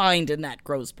probably find in that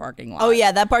gross parking lot. Oh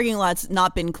yeah, that parking lot's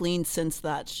not been cleaned since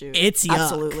that shoot. It's yuck.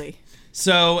 Absolutely.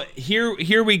 So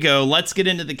here we go. Let's get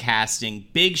into the casting.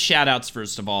 Big shout outs,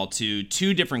 first of all, to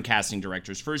two different casting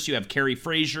directors. First, you have Carrie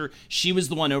Fraser. She was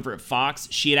the one over at Fox.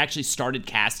 She had actually started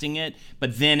casting it,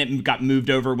 but then it got moved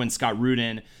over when Scott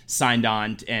Rudin signed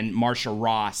on and Marsha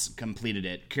Ross completed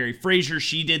it. Carrie Fraser,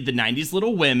 she did the 90s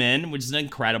Little Women, which is an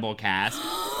incredible cast.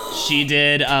 She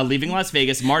did Leaving Las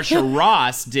Vegas. Marsha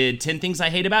Ross did 10 Things I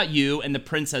Hate About You and The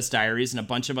Princess Diaries and a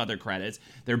bunch of other credits.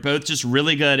 They're both just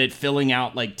really good at filling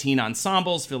out like teen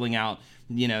ensembles, filling out,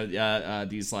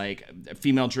 these like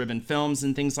female-driven films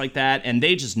and things like that. And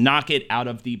they just knock it out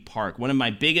of the park. One of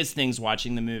my biggest things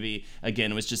watching the movie,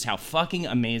 again, was just how fucking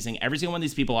amazing every single one of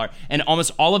these people are. And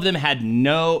almost all of them had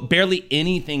barely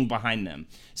anything behind them.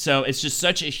 So it's just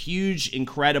such a huge,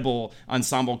 incredible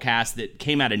ensemble cast that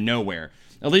came out of nowhere.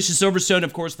 Alicia Silverstone,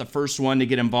 of course, the first one to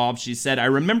get involved. She said, I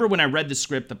remember when I read the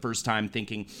script the first time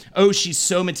thinking, oh, she's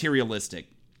so materialistic,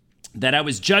 that I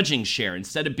was judging Cher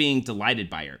instead of being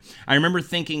delighted by her. I remember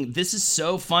thinking, this is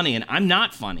so funny, and I'm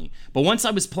not funny. But once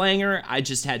I was playing her, I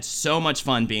just had so much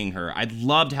fun being her. I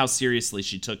loved how seriously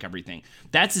she took everything.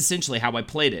 That's essentially how I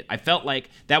played it. I felt like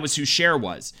that was who Cher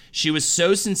was. She was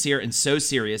so sincere and so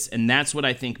serious, and that's what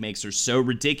I think makes her so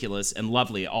ridiculous and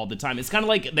lovely all the time. It's kind of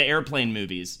like the Airplane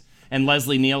movies and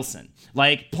Leslie Nielsen.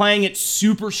 Like, playing it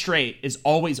super straight is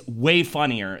always way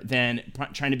funnier than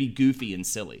trying to be goofy and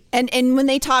silly. And when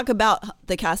they talk about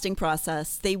the casting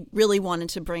process, they really wanted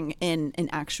to bring in an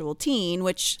actual teen,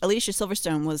 which Alicia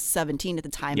Silverstone was 17 at the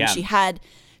time. Yeah. And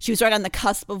she was right on the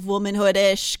cusp of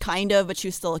womanhood-ish, kind of, but she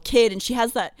was still a kid. And she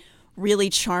has that really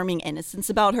charming innocence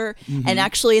about her. Mm-hmm. And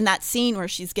actually in that scene where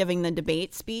she's giving the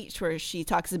debate speech where she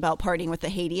talks about partying with the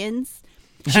Haitians,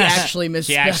 She actually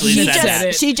said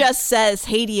it. She just says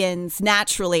Haitians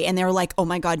naturally, and they were like, "Oh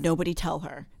my God, nobody tell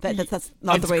her that's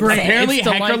not the way to say it." Apparently, It's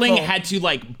Heckerling delightful. had to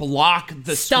like block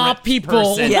the Stop script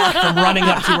people. person Yeah. from running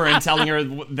up to her and telling her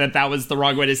that was the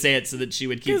wrong way to say it, so that she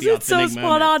would keep the It's so authentic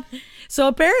spot moment. on. So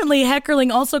apparently,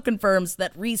 Heckerling also confirms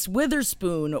that Reese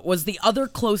Witherspoon was the other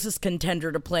closest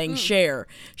contender to playing Cher.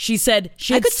 She said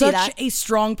she I had could see such that. a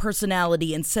strong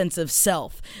personality and sense of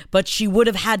self, but she would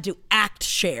have had to act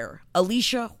Cher.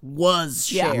 Alicia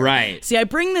was Yeah. Cher. Right. See, I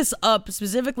bring this up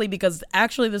specifically because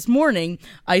actually this morning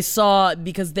I saw,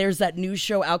 because there's that new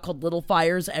show out called Little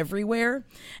Fires Everywhere,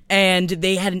 and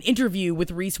they had an interview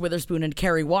with Reese Witherspoon and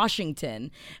Kerry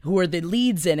Washington, who are the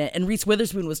leads in it, and Reese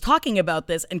Witherspoon was talking about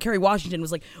this, and Kerry Washington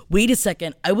was like, wait a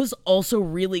second, I was also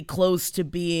really close to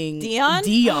being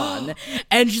Dion.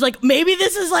 And she's like, maybe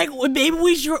this is like, maybe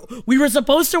we were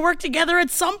supposed to work together at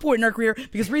some point in our career,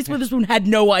 because Reese Witherspoon had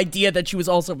no idea that she was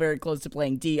also very close to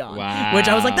playing Dion. Wow. Which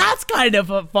I was like, that's kind of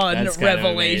a fun That's kind of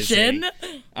revelation.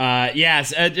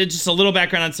 Yes, just a little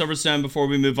background on Silverstone before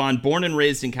we move on. Born and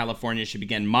raised in California, she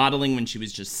began modeling when she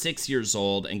was just 6 years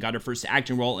old and got her first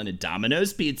acting role in a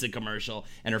Domino's pizza commercial.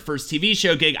 And her first TV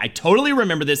show gig, I totally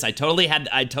remember this. I totally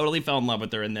fell in love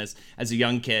with her in this as a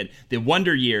young kid. The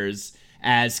Wonder Years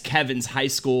as Kevin's high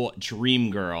school dream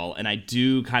girl, and I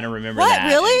do kind of remember that.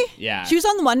 What, really? Yeah. She was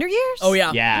on the Wonder Years? Oh,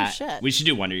 yeah. Yeah. Oh, shit. We should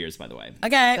do Wonder Years, by the way. Okay.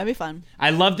 That'd be fun.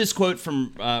 I love this quote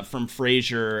from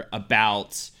Frasier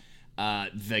about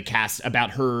the cast,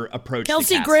 about her approach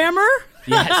Kelsey to casting. Grammer?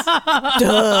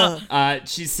 Yes.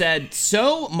 She said,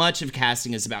 so much of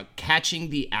casting is about catching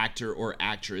the actor or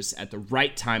actress at the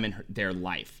right time in their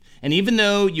life. And even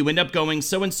though you end up going,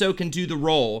 so-and-so can do the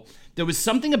role, there was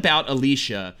something about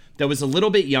Alicia that was a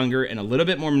little bit younger and a little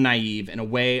bit more naive in a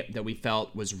way that we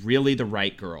felt was really the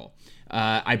right girl.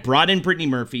 I brought in Brittany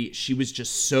Murphy. She was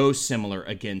just so similar,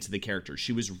 again, to the character.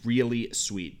 She was really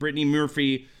sweet. Brittany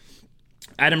Murphy...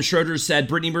 Adam Schroeder said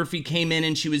Brittany Murphy came in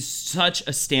and she was such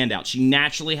a standout. She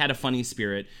naturally had a funny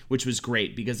spirit, which was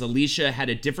great because Alicia had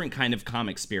a different kind of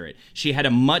comic spirit. She had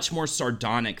a much more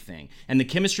sardonic thing. And the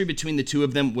chemistry between the two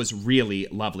of them was really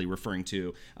lovely, referring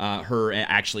to her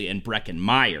actually and Breckin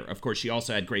Meyer. Of course, she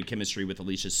also had great chemistry with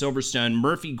Alicia Silverstone.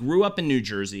 Murphy grew up in New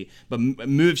Jersey, but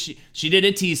moved. She did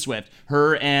a T-Swift.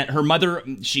 Her mother,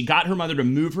 she got her mother to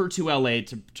move her to LA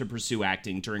to pursue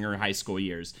acting during her high school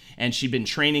years. And she'd been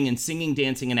training in singing,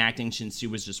 dancing, and acting since she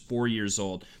was just 4 years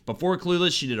old. Before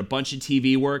Clueless, she did a bunch of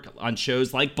TV work on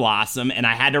shows like Blossom, and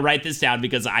I had to write this down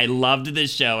because I loved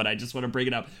this show, and I just want to bring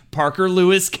it up. Parker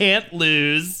Lewis Can't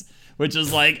Lose, which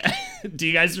is like, do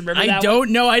you guys remember that I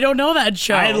don't know. I don't know that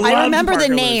show. I remember the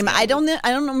name. I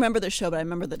don't remember the show, but I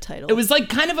remember the title. It was like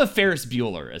kind of a Ferris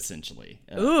Bueller, essentially.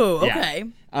 Ooh, okay.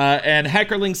 Yeah. And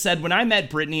Heckerling said, when I met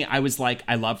Brittany, I was like,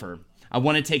 I love her. I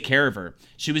want to take care of her.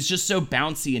 She was just so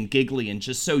bouncy and giggly and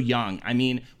just so young. I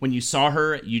mean, when you saw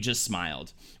her, you just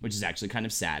smiled, which is actually kind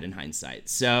of sad in hindsight.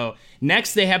 So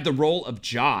next they have the role of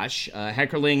Josh.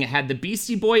 Heckerling had the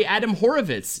Beastie Boy Adam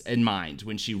Horovitz in mind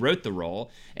when she wrote the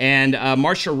role. And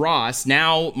Marcia Ross,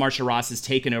 now Marcia Ross has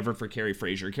taken over for Carrie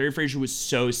Fraser. Carrie Fraser was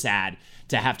so sad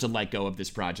to have to let go of this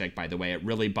project, by the way. It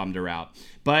really bummed her out.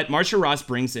 But Marcia Ross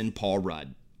brings in Paul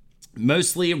Rudd.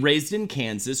 Mostly raised in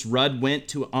Kansas, Rudd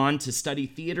went on to study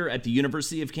theater at the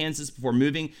University of Kansas before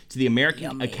moving to the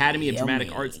American Academy of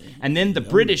Dramatic Arts and then the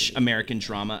British American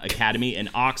Drama Academy in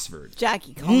Oxford.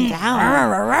 Jackie, calm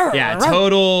down. Yeah,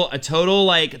 a total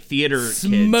like theater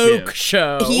smoke kid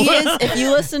show. He is. If you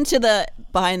listen to the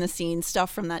behind the scenes stuff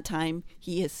from that time,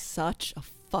 he is such a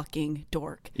fucking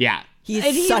dork. Yeah.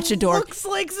 He's such a dork. Looks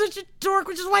like such a dork,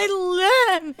 which is why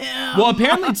I love him. Well,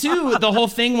 apparently, too, the whole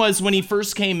thing was when he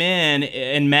first came in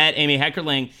and met Amy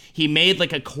Heckerling, he made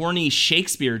like a corny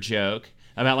Shakespeare joke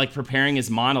about like preparing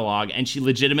his monologue, and she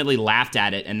legitimately laughed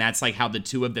at it, and that's like how the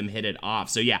two of them hit it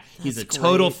off. So yeah, he's a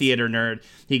total theater nerd.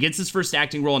 He gets his first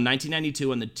acting role in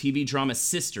 1992 on the TV drama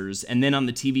Sisters, and then on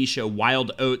the TV show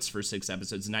Wild Oats for 6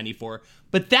 episodes in 94.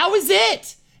 But that was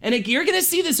it! And you're going to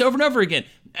see this over and over again.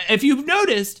 If you've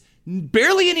noticed,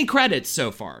 barely any credits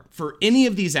so far for any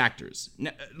of these actors.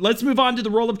 Now, let's move on to the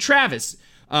role of Travis.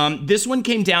 This one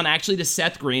came down actually to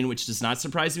Seth Green, which does not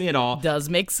surprise me at all. Does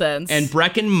make sense. And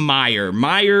Breckin Meyer.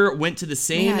 Meyer went to the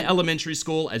same elementary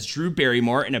school as Drew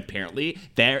Barrymore, and apparently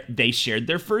they shared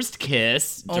their first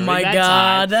kiss during that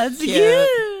time. That's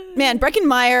cute. Man, Breckin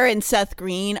Meyer and Seth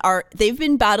Green they've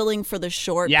been battling for the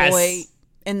short boy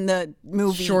in the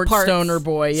movie Short parts stoner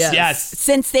boy, yes.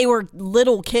 since they were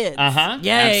little kids.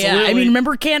 Yeah. I mean,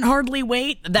 remember Can't Hardly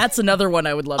Wait? That's another one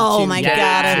I would love to. Oh my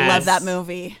God, I love that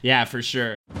movie. Yeah, for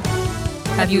sure.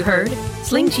 Have you heard?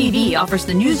 Sling TV offers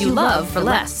the news you love for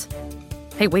less.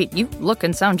 Hey, wait, you look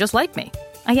and sound just like me.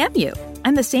 I am you.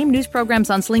 I'm the same news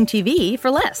programs on Sling TV for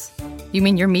less. You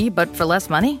mean you're me, but for less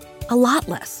money? A lot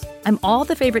less. I'm all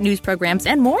the favorite news programs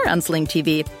and more on Sling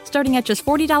TV, starting at just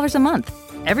 $40 a month.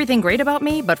 Everything great about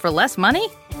me, but for less money?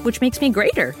 Which makes me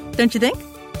greater, don't you think?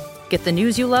 Get the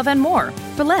news you love and more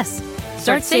for less.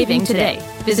 Start saving today.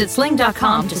 Visit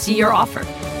sling.com to see your offer.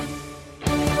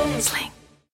 Sling.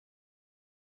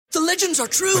 The legends are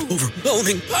true.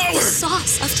 Overwhelming power! The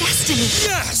sauce of destiny.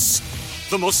 Yes!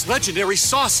 The most legendary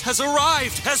sauce has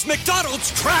arrived as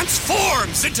McDonald's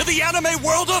transforms into the anime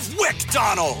world of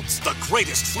WickDonald's. The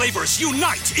greatest flavors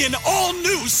unite in all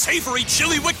new savory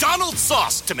chili McDonald's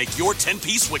sauce to make your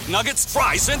 10-piece Wick Nuggets,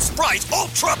 fries, and Sprite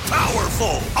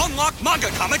ultra-powerful. Unlock manga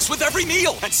comics with every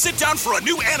meal and sit down for a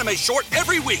new anime short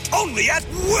every week only at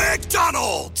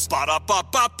WickDonald's.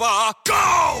 Ba-da-ba-ba-ba,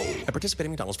 go! At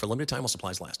participating McDonald's for a limited time while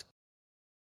supplies last.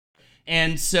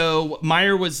 And so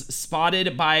Meyer was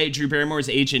spotted by Drew Barrymore's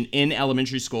agent in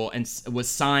elementary school and was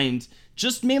signed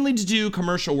just mainly to do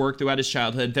commercial work throughout his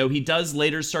childhood, though he does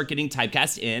later start getting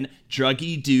typecast in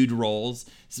druggy dude roles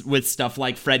with stuff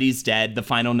like Freddy's Dead, The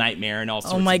Final Nightmare, and all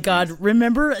sorts of things. Oh my God.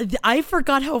 Remember, I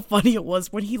forgot how funny it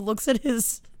was when he looks at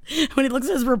his when he looks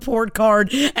at his report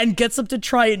card and gets up to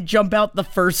try and jump out the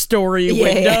first story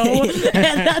window.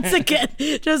 And that's, again,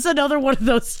 just another one of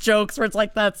those jokes where it's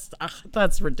like,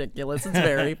 that's ridiculous. It's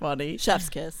very funny. Chef's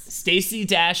kiss. Stacey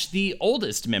Dash, the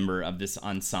oldest member of this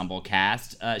ensemble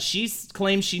cast, she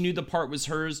claims she knew the part was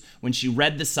hers when she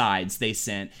read the sides they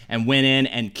sent and went in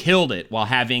and killed it while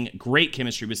having great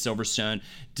chemistry with Silverstone.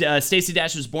 Stacey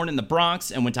Dash was born in the Bronx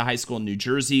and went to high school in New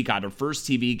Jersey, got her first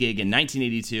TV gig in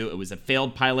 1982. It was a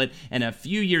failed pilot, and a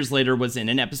few years later was in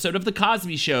an episode of The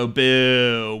Cosby Show.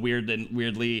 Boo!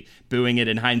 Weirdly booing it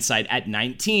in hindsight at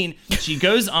 19. She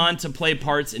goes on to play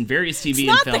parts in various TV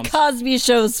and films. It's not The Cosby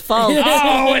Show's fault.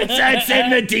 Oh, it's in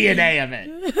the DNA of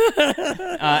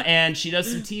it. And she does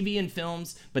some TV and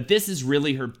films, but this is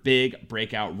really her big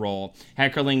breakout role.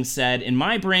 Heckerling said, "In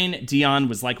my brain, Dion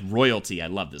was like royalty." I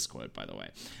love this quote, by the way.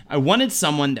 "I wanted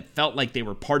someone that felt like they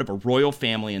were part of a royal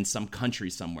family in some country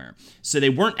somewhere. So they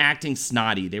weren't acting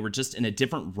snotty. They were just in a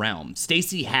different realm.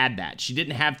 Stacey had that. She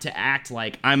didn't have to act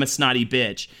like I'm a snotty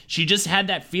bitch. She just had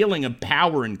that feeling of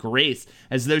power and grace,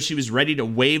 as though she was ready to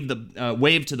wave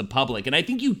to the public." And I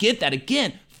think you get that.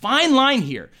 Again, fine line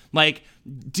here. Like,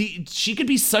 she could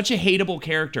be such a hateable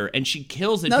character, and she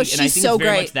kills it. No, and she's I think so it's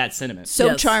very great. much that sentiment.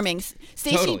 So charming.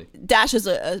 Stacey Totally. Dash is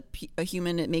a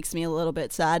human. It makes me a little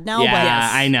bit sad now. Yeah,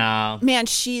 but I know. Man,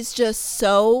 she's just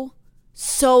so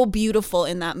beautiful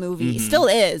in that movie. Still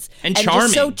is. And just charming.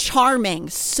 so charming.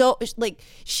 So, like,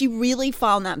 she really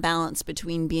found that balance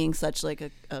between being such,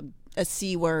 like, a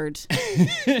C word.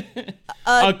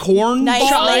 A corn nice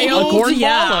ball? child, A corn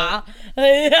Yeah.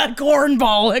 A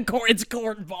cornball. It's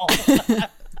cornball.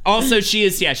 Also,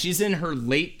 she's in her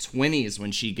late 20s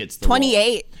when she gets the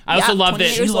 28. Role. I also love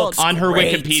that years old. on her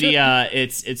Great. Wikipedia,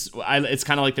 it's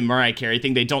kind of like the Mariah Carey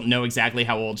thing. They don't know exactly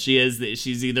how old she is.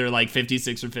 She's either like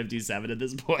 56 or 57 at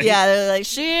this point. Yeah, they're like,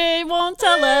 she won't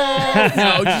tell us.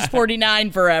 No, she's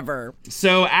 49 forever.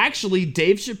 So actually,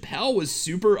 Dave Chappelle was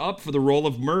super up for the role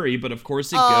of Murray, but of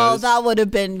course it Oh, goes. that would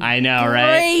have been I know, great.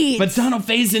 right? But Donald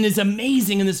Faison is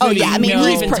amazing in this movie. yeah, I mean, we were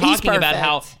he's even he's talking about perfect.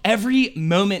 how every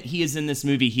moment he is in this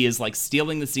movie, he is like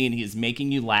stealing the scene. He is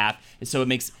making you laugh. And so it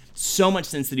makes so much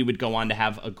sense that he would go on to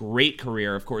have a great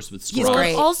career, of course, with Scrubs. He's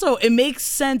great. Also, it makes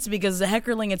sense because the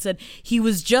Heckerling had said he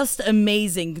was just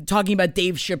amazing, talking about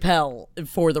Dave Chappelle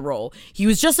for the role. He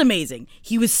was just amazing.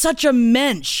 He was such a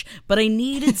mensch, but I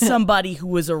needed somebody who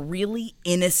was a really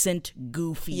innocent,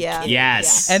 goofy Yeah. kid.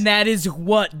 Yes. And that is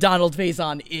what Donald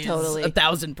Faison is, Totally.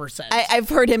 1,000%. I've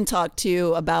heard him talk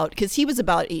too about, because he was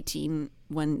about 18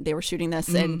 when they were shooting this,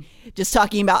 and just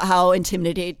talking about how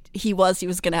intimidated he was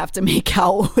going to have to make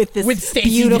out with this Stacey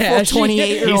beautiful Dash.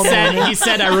 28-year-old woman. He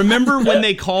said, I remember when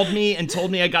they called me and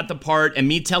told me I got the part, and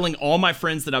me telling all my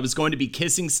friends that I was going to be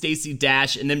kissing Stacey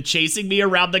Dash and them chasing me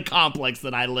around the complex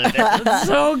that I live in.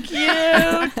 so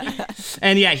cute.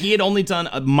 And yeah, he had only done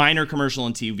a minor commercial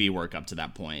and TV work up to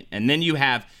that point. And then you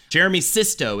have Jeremy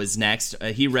Sisto is next.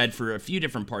 He read for a few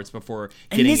different parts before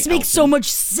getting And this makes so Elton. much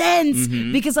sense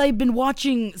because I've been watching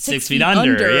Six Feet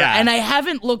Under, yeah. and I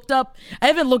haven't looked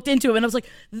into it, and I was like,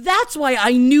 that's why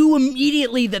I knew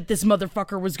immediately that this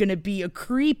motherfucker was going to be a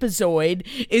creepazoid,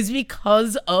 is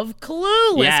because of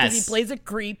Clueless. Yes. Because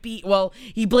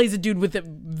he plays a dude with a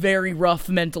very rough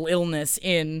mental illness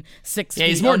in Six Feet Under. Yeah,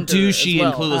 he's more douchey as well.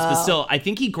 and clueless, but still, I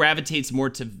think he gravitates more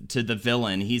to the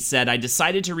villain. He said, I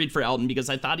decided to read for Elton because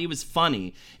I thought he was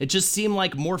funny. It just seemed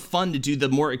like more fun to do the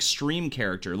more extreme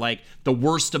character, like the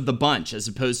worst of the bunch, as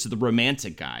opposed to the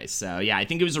romantic guy. So yeah, I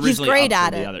think it was originally great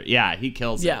up for at the it. other. Yeah, he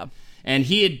kills Yeah. it. And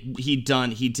he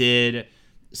did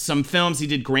some films. He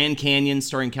did Grand Canyon,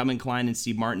 starring Calvin Klein and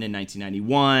Steve Martin in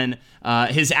 1991.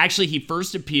 His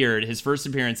first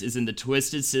appearance is in the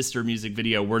Twisted Sister music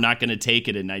video, We're Not Gonna Take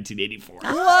It, in 1984.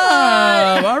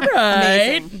 Oh, all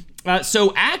right. Amazing.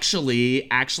 So actually,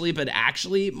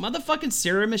 motherfucking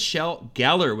Sarah Michelle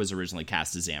Gellar was originally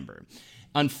cast as Amber.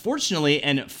 Unfortunately,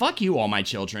 and fuck you, All My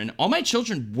Children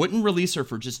wouldn't release her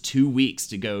for just 2 weeks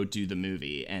to go do the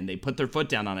movie, and they put their foot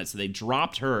down on it, so they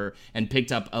dropped her and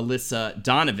picked up Alyssa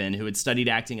Donovan, who had studied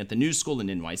acting at the New School in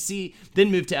NYC, then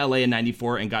moved to LA in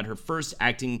 94 and got her first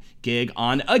acting gig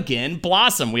on, again,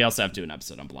 Blossom. We also have to do an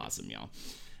episode on Blossom, y'all.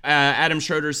 Adam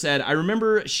Schroeder said, I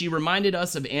remember she reminded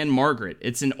us of Anne Margaret.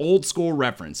 It's an old school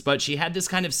reference, but she had this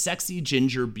kind of sexy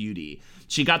ginger beauty.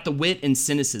 She got the wit and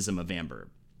cynicism of Amber.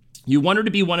 You want her to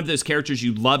be one of those characters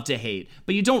you love to hate,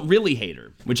 but you don't really hate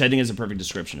her, which I think is a perfect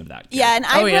description of that character. Yeah, and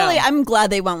I'm glad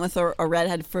they went with a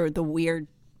redhead for the weird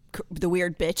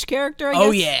bitch character, I guess. Oh,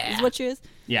 yeah. Is what she is.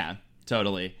 Yeah,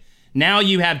 totally. Now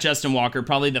you have Justin Walker,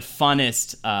 probably the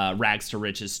funnest rags to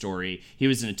riches story. He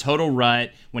was in a total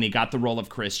rut when he got the role of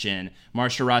Christian.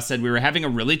 Marcia Ross said, "We were having a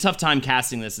really tough time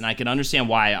casting this, and I can understand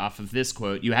why off of this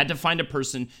quote. You had to find a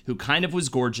person who kind of was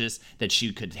gorgeous that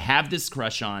she could have this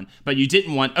crush on, but you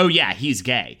didn't want, oh yeah, he's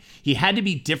gay. He had to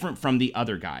be different from the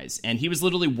other guys." And he was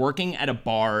literally working at a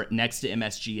bar next to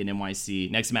MSG in NYC,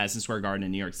 next to Madison Square Garden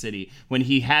in New York City, when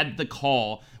he had the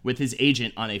call with his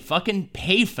agent on a fucking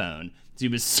payphone. He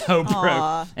was so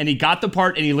broke. And he got the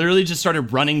part, and he literally just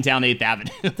started running down 8th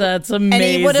Avenue. That's amazing. And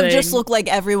he would have just looked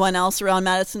like everyone else around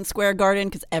Madison Square Garden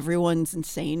because everyone's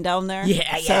insane down there.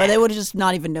 Yeah. So they would have just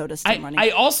not even noticed him running. I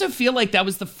also feel like that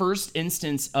was the first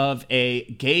instance of a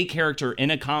gay character in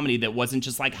a comedy that wasn't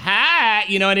just like, ha,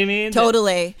 you know what I mean?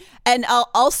 Totally. And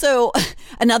also,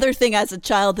 another thing as a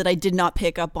child that I did not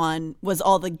pick up on was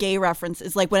all the gay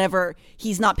references. Like whenever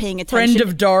he's not paying attention. Friend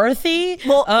of Dorothy?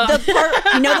 Well,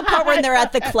 the part when they're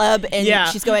at the club and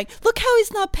she's going, look how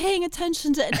he's not paying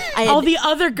attention to all the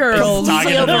other girls.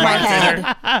 Completely over my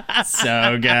head.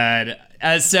 So good.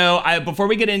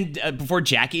 Before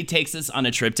Jackie takes us on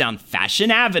a trip down Fashion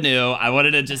Avenue, I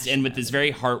wanted to just end with this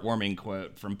very heartwarming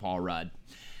quote from Paul Rudd.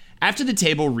 After the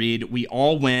table read, we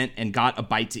all went and got a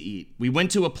bite to eat. We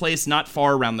went to a place not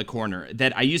far around the corner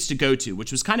that I used to go to,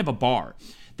 which was kind of a bar.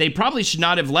 They probably should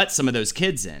not have let some of those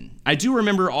kids in. I do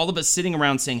remember all of us sitting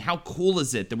around saying, how cool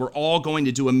is it that we're all going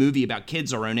to do a movie about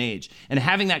kids our own age, and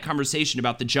having that conversation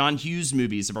about the John Hughes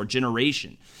movies of our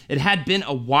generation. It had been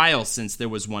a while since there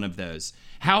was one of those.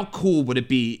 How cool would it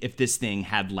be if this thing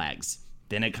had legs?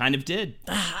 Then it kind of did.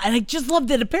 And I just love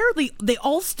that apparently they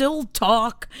all still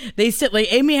talk. They sit, like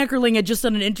Amy Heckerling had just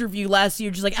done an interview last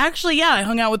year. She's like, actually, yeah, I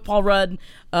hung out with Paul Rudd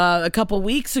a couple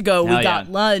weeks ago. We got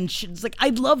lunch. It's like, I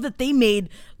love that they made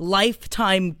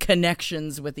lifetime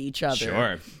connections with each other.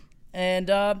 Sure. And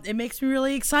it makes me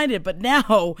really excited. But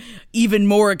now, even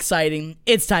more exciting,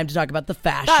 it's time to talk about the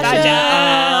fashion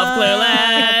of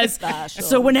Clueless. Fashion.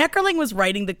 So when Eckerling was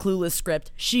writing the Clueless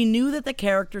script, she knew that the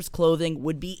character's clothing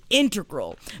would be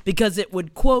integral because it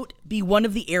would, quote, be one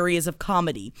of the areas of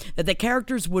comedy, that the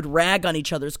characters would rag on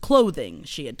each other's clothing,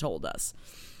 she had told us.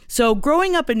 So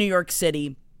growing up in New York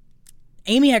City,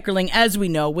 Amy Heckerling, as we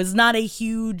know, was not a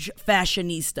huge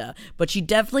fashionista, but she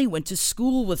definitely went to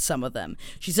school with some of them.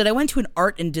 She said, I went to an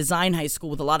art and design high school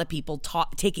with a lot of people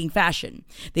taking fashion.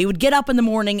 They would get up in the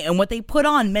morning, and what they put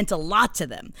on meant a lot to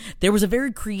them. There was a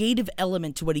very creative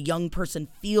element to what a young person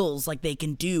feels like they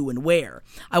can do and wear.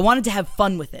 I wanted to have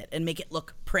fun with it and make it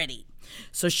look pretty.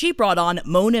 So she brought on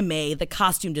Mona May, the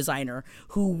costume designer,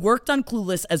 who worked on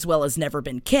Clueless as well as Never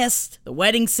Been Kissed, The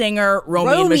Wedding Singer,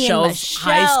 Romy and Michelle's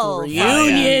High School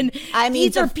Reunion. I mean,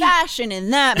 the fashion in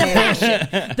that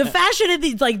movie. The fashion in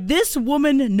these, like, this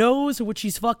woman knows what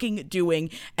she's fucking doing.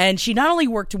 And she not only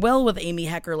worked well with Amy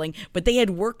Heckerling, but they had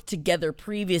worked together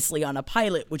previously on a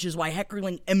pilot, which is why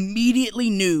Heckerling immediately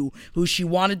knew who she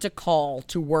wanted to call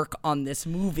to work on this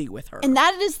movie with her. And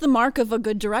that is the mark of a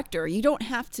good director. You don't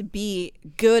have to be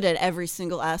good at every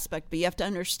single aspect, but you have to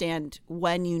understand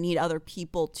when you need other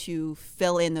people to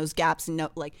fill in those gaps and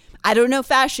know, like, I don't know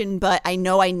fashion, but I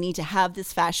know I need to have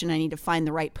this fashion. I need to find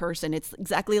the right person. It's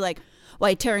exactly like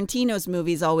why Tarantino's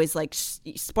movies always like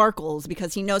sparkles,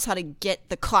 because he knows how to get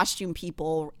the costume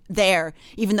people there,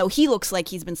 even though he looks like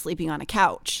he's been sleeping on a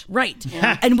couch. Right.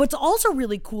 Yeah. And what's also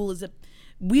really cool is that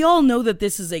we all know that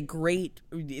this is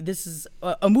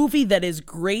a movie that is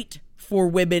great for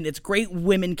women. It's great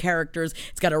women characters.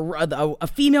 It's got a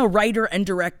female writer and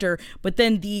director, but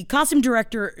then the costume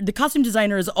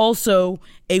designer is also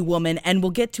a woman, and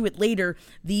we'll get to it later.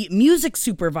 The music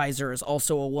supervisor is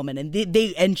also a woman, and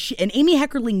Amy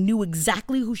Heckerling knew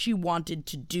exactly who she wanted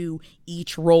to do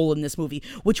each role in this movie.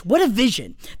 Which, what a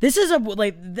vision! This is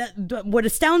what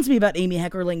astounds me about Amy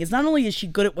Heckerling is not only is she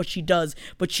good at what she does,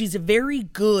 but she's very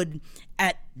good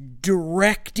at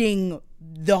directing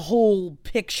the whole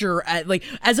picture,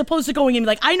 as opposed to going in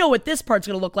like, I know what this part's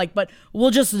gonna look like, but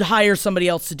we'll just hire somebody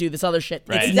else to do this other shit.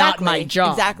 Right. It's not my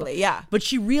job. Exactly, yeah. But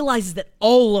she realizes that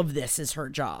all of this is her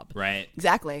job. Right.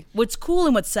 Exactly. What's cool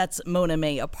and what sets Mona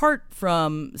May apart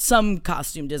from some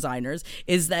costume designers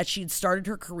is that she'd started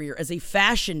her career as a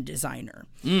fashion designer.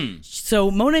 So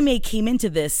Mona May came into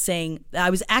this saying, I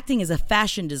was acting as a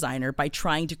fashion designer by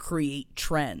trying to create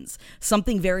trends,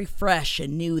 something very fresh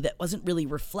and new that wasn't really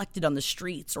reflected on the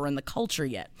streets or in the culture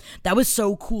yet. That was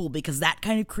so cool because that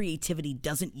kind of creativity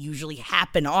doesn't usually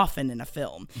happen often in a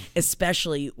film,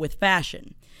 especially with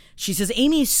fashion. She says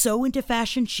Amy is so into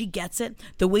fashion, she gets it.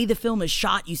 The way the film is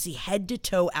shot, you see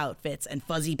head-to-toe outfits and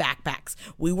fuzzy backpacks.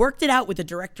 We worked it out with the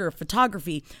director of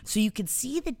photography so you could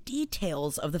see the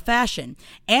details of the fashion.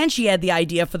 And she had the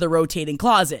idea for the rotating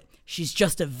closet. She's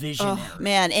just a visionary. Oh,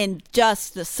 man, and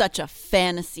just such a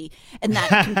fantasy. And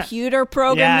that computer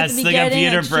program at the beginning. Yes,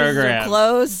 the computer program.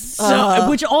 Clothes.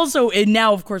 Which also, it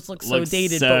now, of course, looks so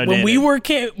dated. So but when dated. we were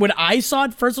when I saw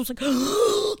it first, I was like,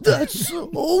 oh, that's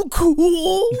so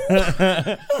cool.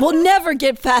 We'll never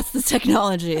get past the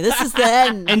technology. This is the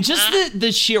end. And just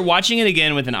the sheer, watching it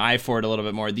again with an eye for it a little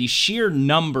bit more, the sheer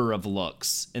number of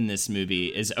looks in this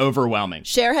movie is overwhelming.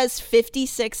 Cher has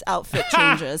 56 outfit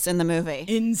changes in the movie.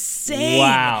 Insane.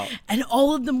 Wow. And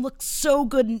all of them look so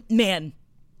good. Man,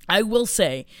 I will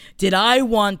say, did I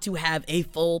want to have a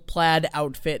full plaid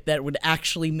outfit that would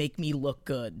actually make me look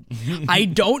good? I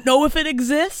don't know if it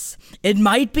exists. It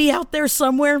might be out there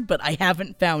somewhere, but I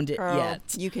haven't found it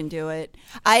yet. You can do it.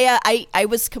 I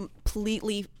was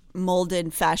completely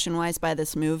molded fashion-wise by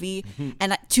this movie,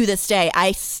 and to this day,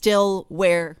 I still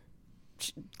wear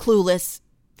Clueless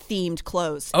themed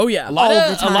clothes. Oh yeah, A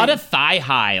lot of thigh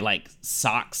high like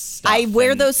socks stuff. I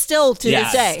wear those still to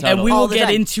this day. Totally. And we All will the get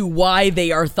time. into why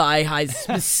they are thigh high,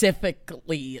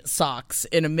 specifically socks,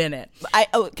 in a minute.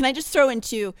 Can I just throw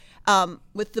into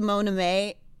with the Mona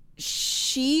May?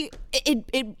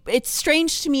 It's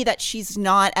strange to me that she's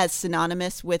not as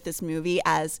synonymous with this movie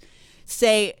as,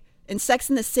 say, in Sex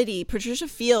and the City. Patricia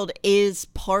Field is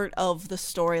part of the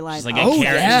storyline. She's like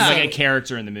yeah. She's like a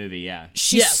character in the movie. Yeah.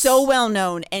 She's so well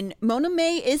known, and Mona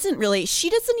May isn't really. She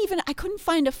doesn't even. I couldn't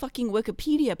find a fucking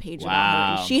Wikipedia page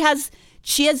about her. And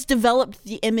she has developed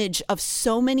the image of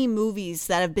so many movies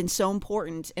that have been so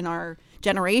important in our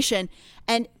generation,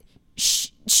 and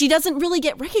she doesn't really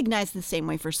get recognized the same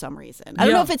way for some reason. I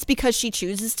don't know if it's because she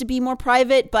chooses to be more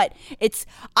private, but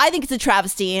I think it's a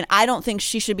travesty, and I don't think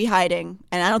she should be hiding,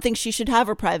 and I don't think she should have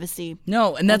her privacy.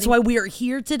 No, and that's why we are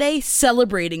here today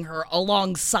celebrating her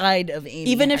alongside of Amy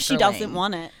Even if she Heckerling. doesn't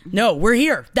want it. No, we're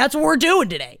here. That's what we're doing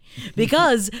today.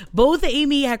 Because both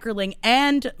Amy Heckerling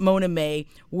and Mona May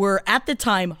were at the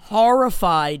time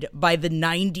horrified by the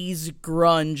 90s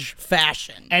grunge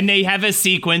fashion. And they have a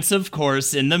sequence, of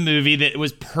course, in the movie that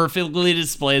was perfectly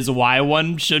displays why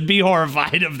one should be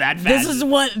horrified of that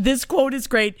fashion. This quote is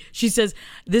great. She says,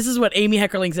 this is what Amy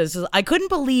Heckerling says. She says, I couldn't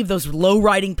believe those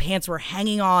low-riding pants were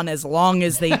hanging on as long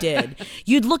as they did.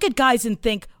 You'd look at guys and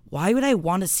think, why would I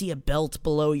want to see a belt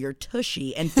below your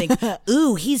tushy and think,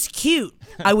 ooh, he's cute?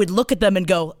 I would look at them and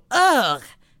go, ugh.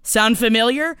 Sound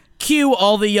familiar? Cue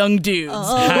all the young dudes.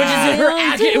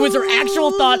 It was her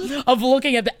actual thought of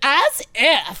looking at the as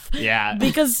if. Yeah.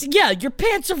 Because your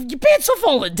pants are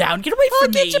falling down. Get away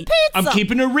from me. Get your pants I'm up.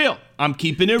 keeping it real.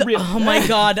 Oh my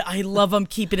God, I love I'm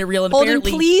keeping it real. And Holden,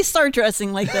 apparently, please start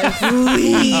dressing like this.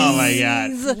 please. Oh my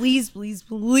God.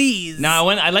 Please. No,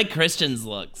 I like Christian's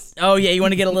looks. Oh yeah, you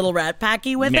want to get a little Rat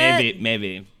Packy with it?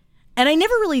 Maybe. And I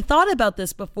never really thought about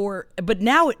this before, but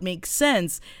now it makes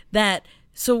sense that.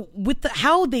 So with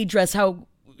how they dress, how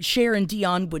Cher and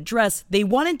Dion would dress, they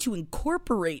wanted to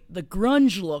incorporate the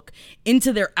grunge look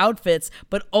into their outfits,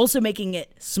 but also making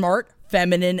it smart,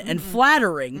 feminine, and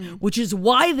flattering, which is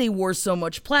why they wore so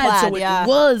much plaid. So it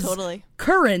was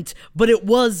current, but it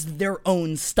was their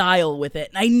own style with it.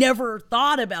 And I never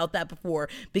thought about that before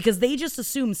because they just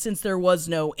assumed, since there was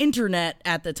no internet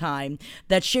at the time,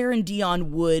 that Cher and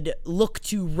Dion would look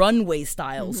to runway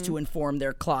styles to inform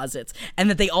their closets, and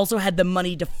that they also had the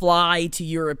money to fly to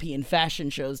European fashion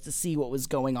shows to see what was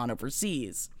going on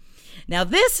overseas. Now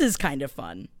this is kind of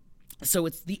fun. So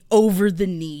it's the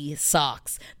over-the-knee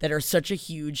socks that are such a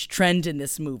huge trend in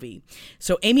this movie.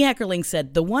 So Amy Heckerling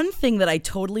said, the one thing that I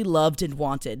totally loved and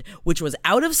wanted, which was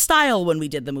out of style when we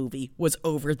did the movie, was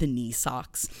over-the-knee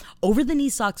socks. Over-the-knee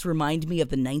socks remind me of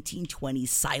the 1920s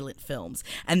silent films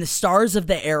and the stars of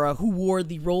the era who wore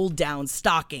the rolled-down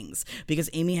stockings,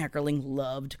 because Amy Heckerling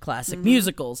loved classic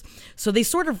musicals. So they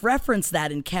sort of referenced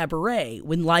that in Cabaret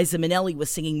when Liza Minnelli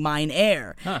was singing Mine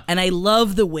Air. And I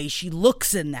love the way she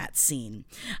looks in that scene.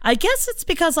 I guess it's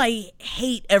because I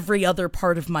hate every other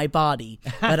part of my body,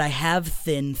 but I have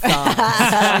thin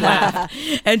thighs.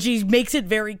 And she makes it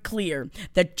very clear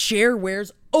that Cher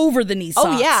wears over-the-knee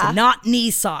socks, not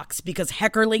knee socks, because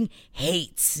Heckerling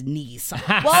hates knee socks.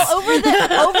 Well,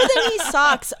 over-the-knee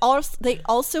socks, they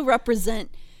also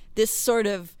represent this sort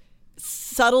of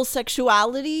subtle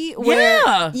sexuality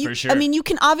where for sure. I mean, you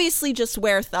can obviously just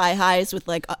wear thigh highs with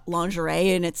like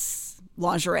lingerie and it's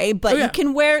lingerie, but you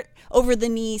can wear over the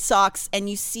knee socks and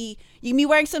you can be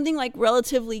wearing something like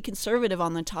relatively conservative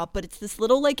on the top, but it's this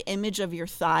little like image of your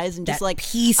thighs and just that like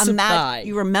piece of thigh.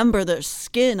 You remember there's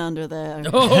skin under there.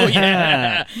 Oh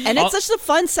yeah. And it's such a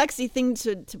fun, sexy thing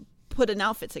to put put an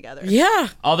outfit together. Yeah.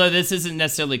 Although this isn't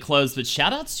necessarily clothes, but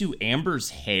shout outs to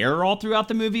Amber's hair all throughout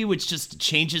the movie, which just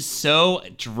changes so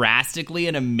drastically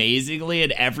and amazingly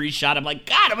in every shot. I'm like,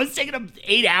 God, it was taking them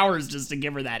 8 hours just to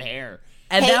give her that hair.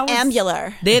 And Hey, that was,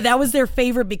 Ambular. that was their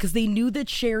favorite because they knew that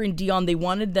Cher and Dion, they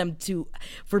wanted them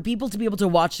for people to be able to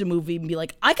watch the movie and be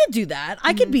like, I could do that.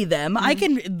 I could be them. I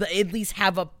can at least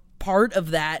have a part of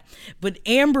that. But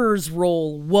Amber's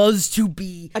role was to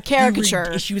be a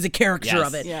caricature. She was a caricature Yes.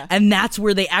 of it. Yeah. And that's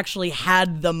where they actually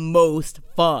had the most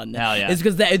fun. Hell yeah. Is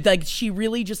because she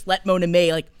really just let Mona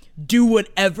May do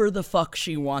whatever the fuck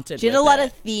she wanted. She had a lot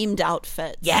of themed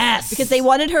outfits. Yes. Because they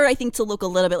wanted her, I think, to look a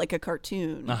little bit like a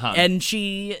cartoon. And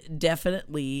she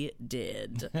definitely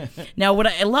did. Now, what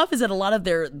I love is that a lot of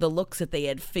the looks that they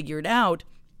had figured out,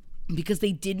 because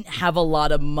they didn't have a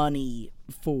lot of money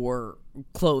for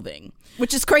clothing.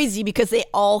 Which is crazy because they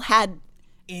all had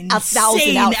Insane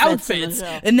 1,000 outfits. outfits. in the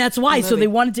show. And that's why. In the So they movie.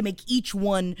 wanted to make each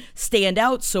one stand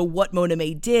out. So what Mona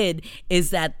May did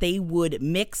is that they would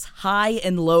mix high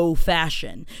and low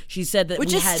fashion. She said that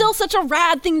Which is still such a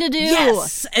rad thing to do.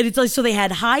 Yes, and it's like, so they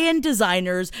had high-end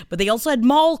designers, but they also had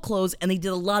mall clothes, and they did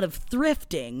a lot of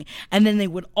thrifting, and then they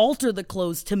would alter the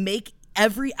clothes to make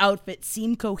every outfit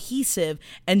seem cohesive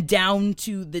and down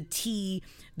to the T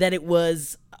that it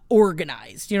was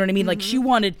organized. You know what I mean? Like, she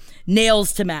wanted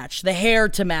nails to match, the hair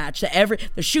to match,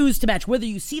 the shoes to match, whether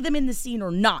you see them in the scene or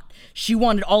not. She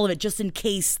wanted all of it just in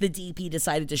case the DP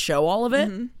decided to show all of it.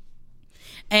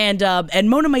 And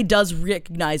Mona May does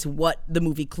recognize what the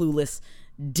movie Clueless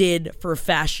did for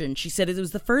fashion. She said it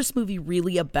was the first movie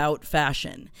really about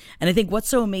fashion. And I think what's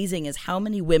so amazing is how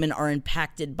many women are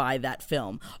impacted by that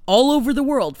film all over the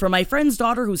world, from my friend's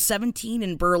daughter who's 17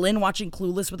 in Berlin watching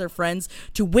Clueless with her friends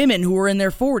to women who are in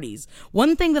their 40s.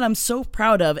 One thing that I'm so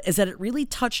proud of is that it really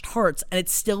touched hearts, and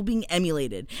it's still being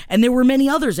emulated. And there were many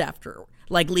others after,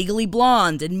 like Legally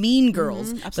Blonde and Mean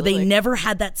Girls, but they never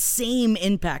had that same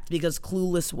impact because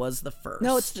Clueless was the first.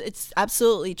 No, it's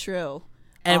absolutely true.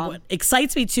 And what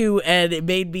excites me too, and it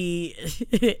made me,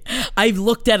 I've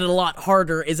looked at it a lot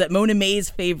harder, is that Mona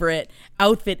May's favorite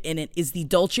outfit in it is the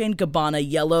Dolce & Gabbana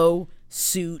yellow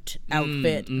suit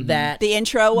outfit that The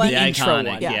intro one? The intro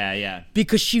iconic, one. yeah.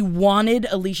 because she wanted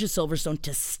Alicia Silverstone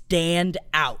to stand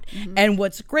out. And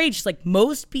what's great, she's like,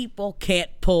 most people can't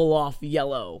pull off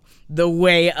yellow the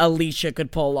way Alicia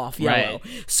could pull off yellow.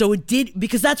 Right. So it did,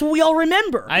 because that's what we all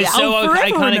remember. So I'll forever iconic.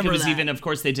 It remember was that. even, of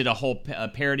course, they did a whole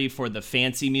parody for the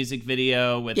Fancy music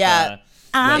video with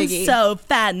I'm Iggy. so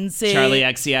fancy. Charlie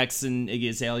XCX and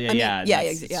Iggy Azalea. yeah.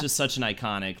 It's just such an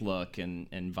iconic look and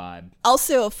vibe.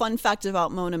 Also, a fun fact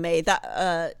about Mona May, that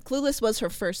Clueless was her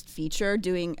first feature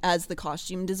doing as the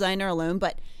costume designer alone,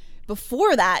 but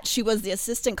before that, she was the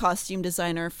assistant costume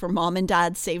designer for Mom and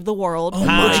Dad Save the World. Oh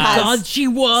my God, she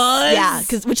was. Yeah,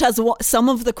 which has some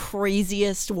of the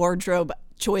craziest wardrobe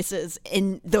choices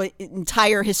in the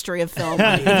entire history of film.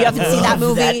 If you haven't seen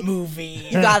that movie,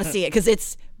 you gotta see it because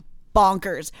it's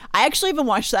bonkers. I actually haven't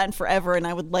watched that in forever, and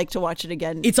I would like to watch it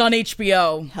again. It's on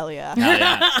HBO. Hell yeah.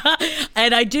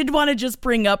 And I did want to just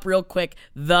bring up real quick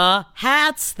the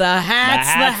hats.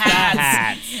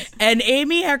 And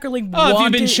Amy Heckerling Oh, wanted...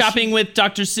 have you been shopping with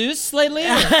Dr. Seuss lately?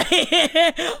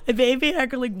 Amy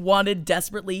Heckerling wanted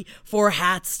desperately for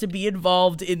hats to be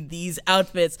involved in these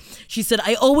outfits. She said,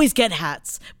 I always get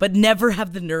hats, but never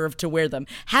have the nerve to wear them.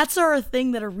 Hats are a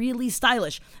thing that are really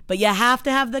stylish, but you have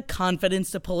to have the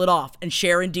confidence to pull it off, and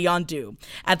Cher and Dion do.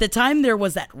 At the time, there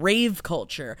was that rave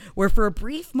culture, where for a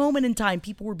brief moment in time,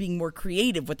 people were being more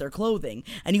creative with their clothing,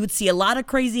 and you would see a lot of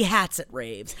crazy hats at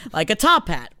raves, like a top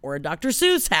hat or a Dr.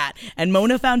 Seuss hat, and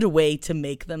Mona found a way to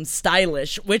make them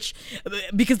stylish,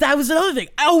 because that was another thing.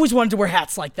 I always wanted to wear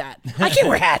hats like that. I can't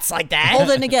wear hats like that.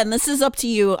 Holden, again, this is up to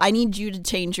you. I need you to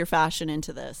change your fashion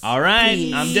into this. All right,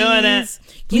 Please. I'm doing it.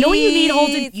 You know what you need,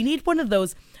 Holden? You need one of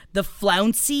those, the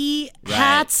flouncy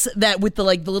hats that with the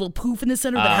little poof in the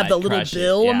center that have the little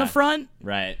bill on the front.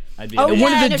 Right. I'd be And able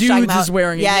one to- of I the know what you're talking dudes is about.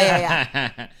 wearing it.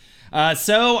 Yeah.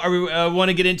 So, are we want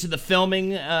to get into the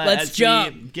filming? Let's as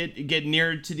jump. We get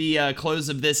near to the close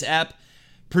of this ep.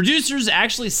 Producers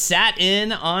actually sat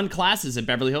in on classes at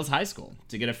Beverly Hills High School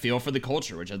to get a feel for the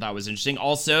culture, which I thought was interesting.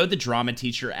 Also, the drama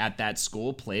teacher at that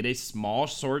school played a small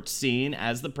short scene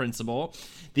as the principal.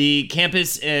 The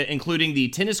campus, including the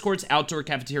tennis courts, outdoor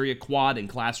cafeteria, quad, and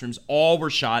classrooms, all were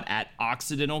shot at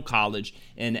Occidental College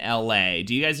in LA.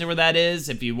 Do you guys know where that is?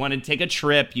 If you want to take a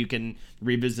trip, you can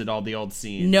revisit all the old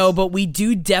scenes. No, but we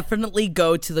do definitely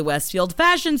go to the Westfield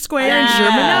Fashion Square in Sherman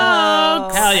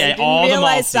Oaks. Hell yeah, all the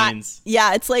mall scenes.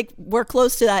 Yeah, it's like we're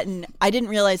close to that, and I didn't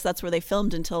realize that's where they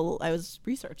filmed until I was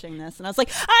researching this, and I was like,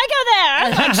 I go there.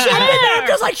 I'm like, Cher,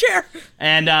 just like Cher.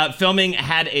 And filming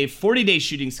had a 40-day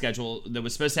shooting schedule that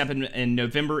was supposed to happen in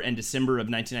November and December of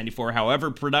 1994. However,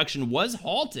 production was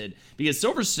halted because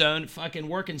Silverstone, fucking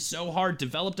working so hard,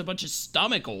 developed a bunch of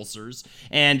stomach ulcers,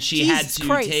 and she had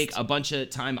to take a bunch of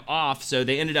time off, so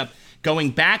they ended up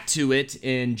going back to it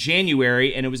in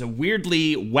January, and it was a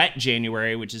weirdly wet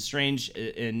January, which is strange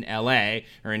in LA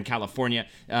or in California,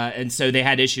 and so they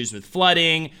had issues with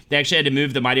flooding. They actually had to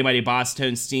move the Mighty Mighty Boss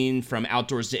Tones scene from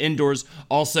outdoors to indoors.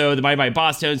 Also, the Mighty Mighty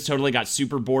Boss Tones totally got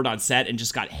super bored on set and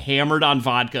just got hammered on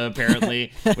vodka,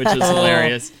 apparently, which was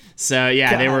hilarious. So,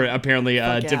 yeah, they were apparently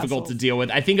difficult to deal with.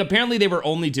 I think apparently they were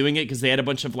only doing it because they had a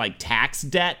bunch of, like, tax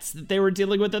debts that they were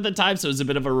dealing with at the time, so it was a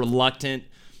bit of a reluctant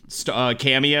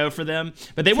cameo for them.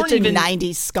 But they weren't even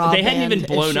 90s ska they hadn't even band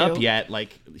blown issue. up yet,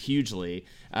 like, hugely.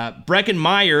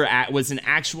 Breckenmeyer was an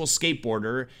actual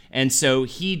skateboarder, and so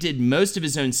he did most of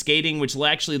his own skating, which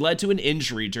actually led to an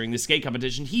injury during the skate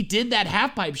competition. He did that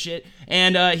half-pipe shit,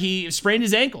 and he sprained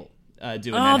his ankle.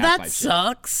 Doing that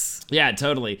sucks. Yeah,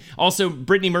 totally. Also,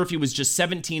 Brittany Murphy was just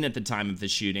 17 at the time of the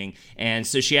shooting, and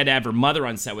so she had to have her mother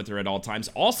on set with her at all times.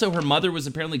 Also, her mother was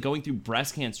apparently going through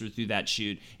breast cancer through that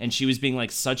shoot, and she was being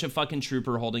like such a fucking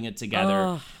trooper holding it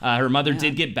together. Her mother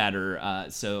did get better,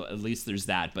 so at least there's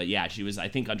that. But yeah, she was, I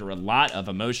think, under a lot of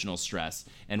emotional stress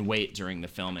and weight during the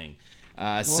filming.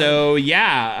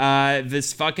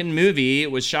 This fucking movie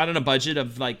was shot on a budget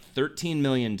of like $13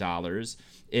 million.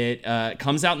 It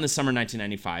comes out in the summer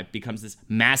 1995, becomes this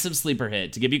massive sleeper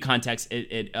hit. To give you context,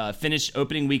 it finished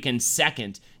opening weekend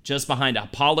second, just behind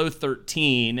Apollo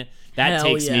 13. That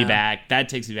takes me back. That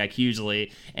takes me back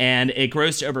hugely. And it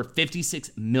grossed over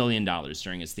 $56 million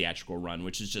during its theatrical run,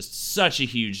 which is just such a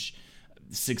huge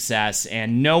success.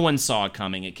 And no one saw it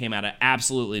coming. It came out of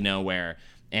absolutely nowhere.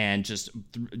 And just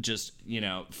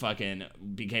fucking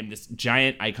became this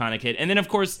giant iconic hit. And then, of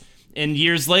course, and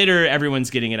years later, everyone's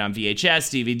getting it on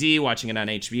VHS, DVD, watching it on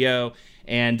HBO.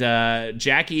 And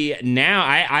Jackie, now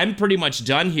I'm pretty much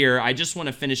done here. I just want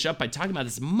to finish up by talking about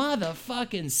this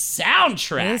motherfucking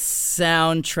soundtrack. This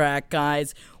soundtrack,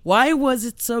 guys. Why was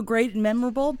it so great and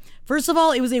memorable? First of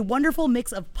all, it was a wonderful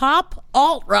mix of pop,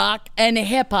 alt-rock, and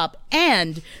hip-hop.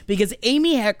 And because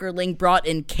Amy Heckerling brought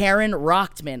in Karen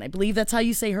Rochtman. I believe that's how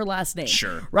you say her last name.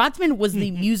 Sure. Rochtman was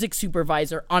the music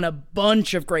supervisor on a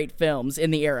bunch of great films in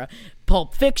the era.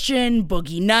 Pulp Fiction,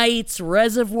 Boogie Nights,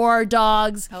 Reservoir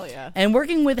Dogs. Hell yeah. And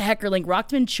working with Heckerling,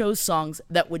 Rochtman chose songs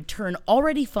that would turn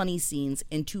already funny scenes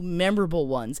into memorable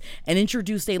ones and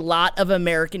introduced a lot of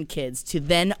American kids to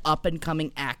then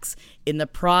up-and-coming acts in the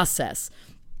process.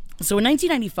 So in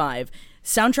 1995,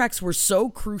 soundtracks were so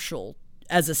crucial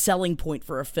as a selling point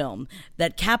for a film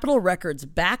that Capitol Records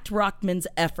backed Rochtman's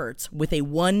efforts with a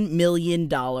 $1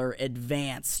 million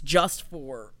advance just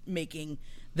for making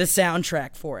the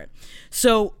soundtrack for it.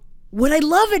 So what I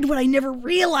love and what I never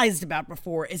realized about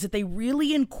before is that they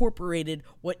really incorporated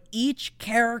what each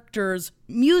character's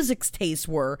music's tastes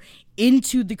were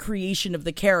into the creation of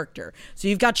the character. So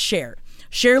you've got Cher.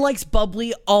 Cher likes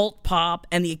bubbly alt pop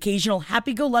and the occasional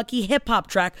happy-go-lucky hip-hop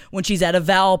track when she's at a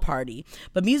Val party.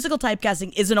 But musical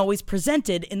typecasting isn't always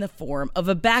presented in the form of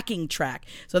a backing track.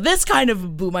 So this kind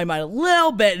of blew my mind a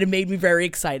little bit and it made me very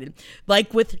excited.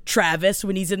 Like with Travis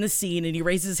when he's in the scene and he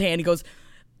raises his hand, he goes,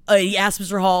 he asks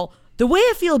Mr. Hall, the way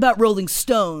I feel about Rolling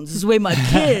Stones is the way my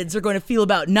kids are going to feel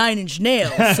about Nine Inch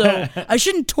Nails. So I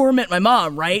shouldn't torment my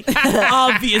mom, right?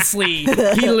 Obviously,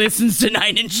 he listens to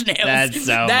Nine Inch Nails. That's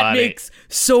so that funny. Makes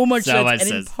so much sense. Much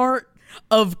and in part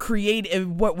of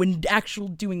when actual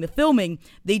doing the filming,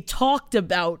 they talked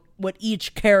about what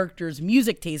each character's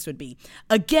music taste would be.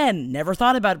 Again, never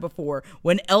thought about it before.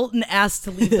 When Elton asked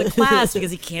to leave the class because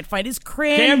he can't find his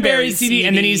Cranberry CD,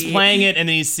 and then he's playing it and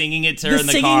then he's singing it to her in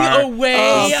the singing car. Away.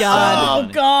 Oh, God.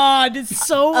 Oh, God. It's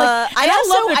so like,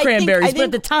 I love the Cranberries, but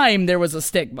at the time there was a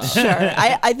stigma. Sure.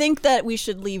 I think that we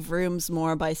should leave rooms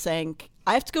more by saying,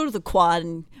 I have to go to the quad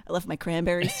and I left my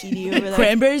Cranberry CD over there.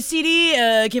 Cranberry CD?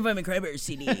 I can't find my Cranberry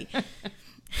CD.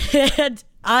 And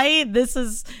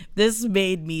this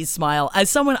made me smile. As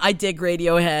someone, I dig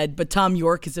Radiohead, but Tom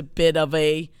York is a bit of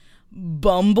a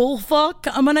bumblefuck,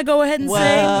 I'm gonna go ahead and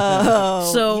say.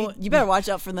 So you better watch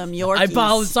out for them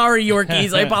Yorkies. Sorry,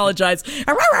 Yorkies. I apologize.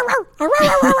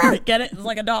 Get it? It's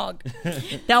like a dog.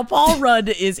 Now, Paul Rudd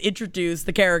is introduced,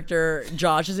 the character,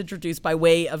 Josh, is introduced by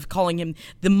way of calling him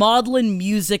the maudlin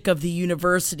music of the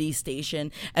university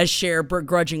station, as Cher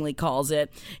begrudgingly calls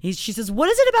it. She says, what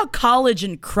is it about college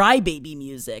and crybaby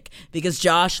music? Because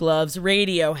Josh loves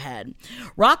Radiohead.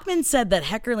 Rockman said that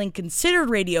Heckerling considered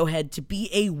Radiohead to be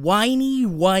a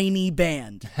whiny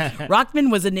band.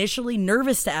 Rockman was initially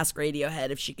nervous to ask Radiohead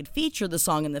if she could feature the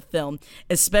song in the film,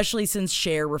 especially since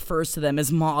Cher refers to them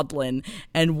as maudlin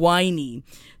and whiny.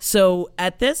 So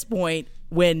at this point,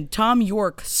 when Tom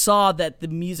York saw that the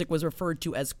music was referred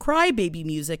to as crybaby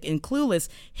music in Clueless,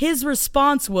 his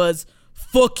response was,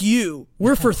 fuck you.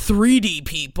 We're for 3D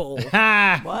people.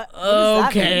 What?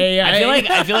 Okay.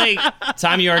 I feel like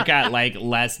Tom York got like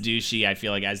less douchey, I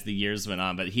feel like, as the years went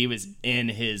on, but he was in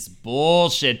his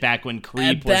bullshit back when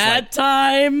Creep was that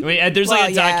time. There's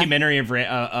like a documentary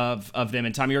of them,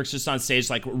 and Tom York's just on stage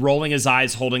like rolling his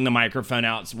eyes, holding the microphone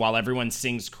out while everyone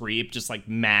sings Creep, just like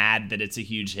mad that it's a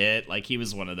huge hit. Like he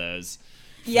was one of those.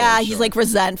 Yeah, he's like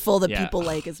resentful that people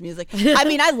like his music. I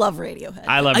mean, I love Radiohead.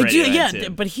 I love Radiohead too.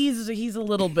 But he's a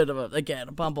little bit of a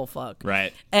bumblefuck.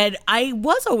 Right. And I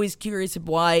was always curious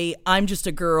why I'm Just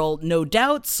a Girl, No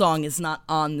Doubt song is not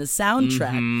on the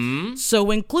soundtrack. Mm-hmm. So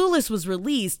when Clueless was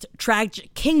released,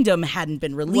 Tragic Kingdom hadn't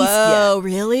been released yet. Whoa,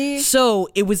 really? So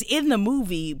it was in the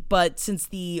movie, but since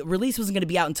the release wasn't going to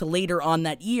be out until later on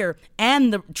that year,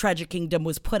 and the Tragic Kingdom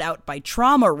was put out by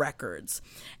Trauma Records,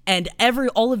 and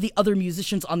all of the other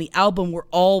musicians on the album were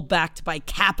all backed by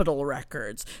Capitol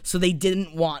Records, so they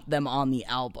didn't want them on the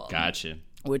album. Gotcha.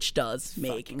 Which does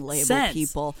make label sense.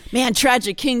 People. Man,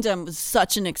 Tragic Kingdom was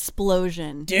such an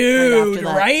explosion. Dude,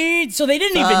 right? So they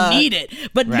didn't even need it.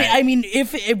 But I mean,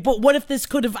 but what if this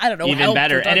could have, I don't know, even helped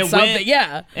better.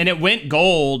 And it went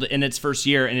gold in its first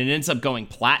year, and it ends up going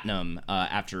platinum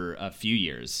after a few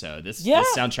years. So this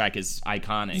soundtrack is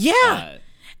iconic. Yeah.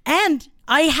 And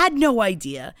I had no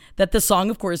idea that the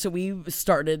song, of course, that we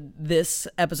started this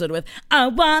episode with, I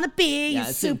Wanna Be a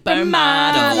Supermodel.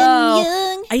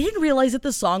 I didn't realize that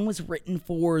the song was written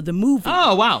for the movie.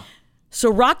 Oh, wow.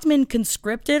 So Rockman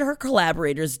conscripted her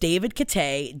collaborators, David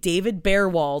Catay, David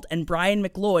Bearwald, and Brian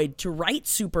McLeod, to write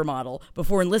Supermodel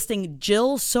before enlisting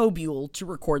Jill Sobule to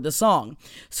record the song.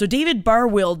 So David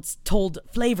Barwild told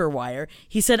Flavor Wire,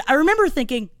 he said, I remember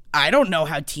thinking, I don't know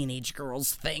how teenage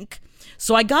girls think.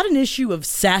 So I got an issue of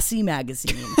Sassy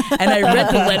Magazine, and I read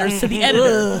the letters to the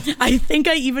editor. I think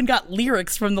I even got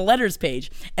lyrics from the letters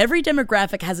page. Every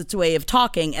demographic has its way of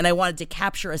talking, and I wanted to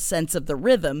capture a sense of the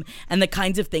rhythm and the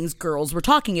kinds of things girls were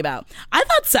talking about. I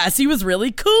thought Sassy was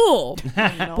really cool.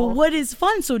 But what is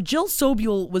fun, so Jill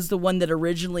Sobule was the one that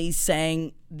originally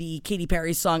sang the Katy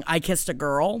Perry song, I Kissed a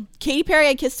Girl. Katy Perry,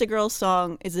 I Kissed a Girl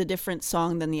song is a different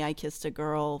song than the I Kissed a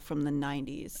Girl from the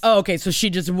 90s. Oh, okay, so she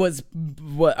just was,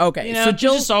 okay. You know, so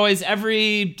Jill just always,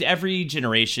 every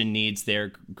generation needs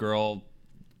their girl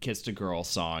kissed a girl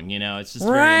song, you know, it's just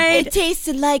very It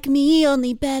tasted like me,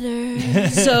 only better.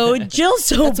 So Jill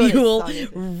Sobule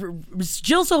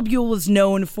was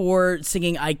known for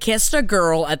singing I Kissed a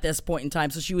Girl at this point in time,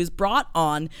 so she was brought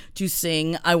on to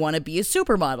sing I Want to Be a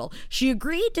Supermodel. She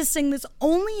agreed to sing this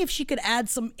only if she could add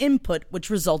some input,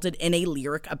 which resulted in a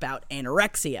lyric about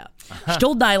anorexia. She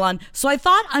told Nylon, so I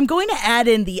thought I'm going to add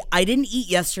in the I didn't eat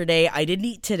yesterday, I didn't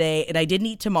eat today, and I didn't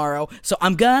eat tomorrow, so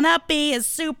I'm gonna be a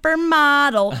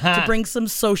supermodel to bring some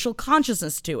social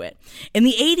consciousness to it. In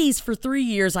the 80s, for 3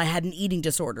 years, I had an eating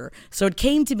disorder. So it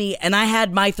came to me and I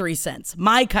had my 3 cents,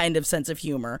 my kind of sense of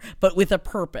humor, but with a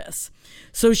purpose.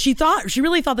 So she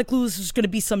really thought that Clueless was going to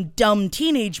be some dumb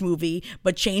teenage movie,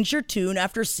 but changed her tune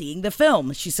after seeing the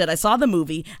film. She said, I saw the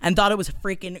movie and thought it was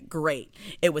freaking great.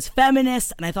 It was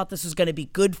feminist and I thought this was going to be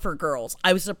good for girls.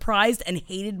 I was surprised and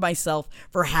hated myself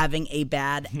for having a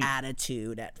bad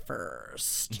attitude at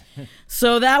first.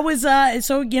 So that was,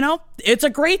 it's a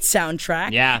great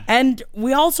soundtrack. Yeah. And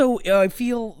we also, I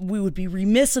feel we would be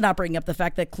remiss in not bringing up the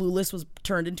fact that Clueless was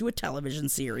turned into a television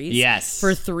series. Yes.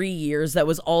 For 3 years that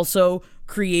was also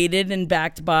created and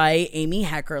backed by Amy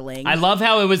Heckerling. I love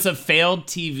how it was a failed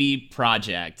TV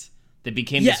project that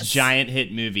became this giant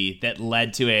hit movie that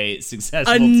led to a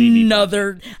successful TV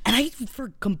project. And I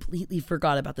completely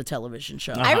forgot about the television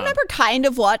show. I remember kind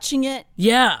of watching it.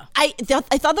 Yeah. I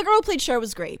thought the girl who played Cher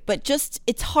was great, but just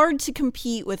it's hard to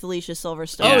compete with Alicia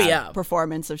Silverstone's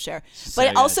performance of Cher.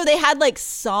 But also they had like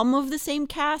some of the same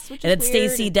cast, which and is had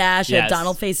weird. Stacey Dash, had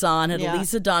Donald Faison, had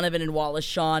Elisa Donovan and Wallace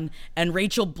Shawn, and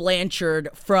Rachel Blanchard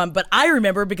but I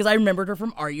remember because I remembered her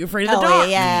from Are You Afraid of the Dark?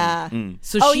 Yeah.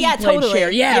 So she played totally.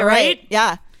 Cher. Yeah, You're right?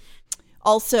 Yeah.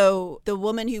 Also, the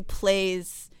woman who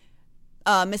plays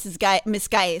Miss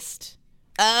Geist,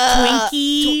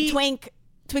 Twinkie,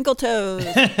 Twinkle Toes.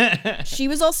 She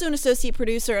was also an associate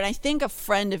producer, and I think a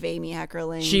friend of Amy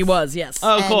Heckerling. She was, yes.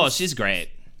 Oh, cool. She's great.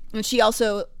 And she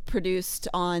also produced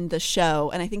on the show,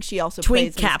 and I think she also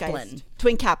Twink plays Miss Kaplan. Geist.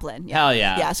 Twink Kaplan. Yeah. Hell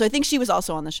yeah. Yeah, so I think she was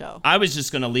also on the show. I was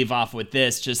just going to leave off with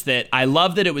this, just that I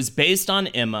love that it was based on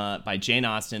Emma by Jane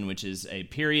Austen, which is a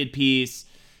period piece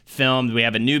film. We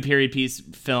have a new period piece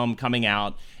film coming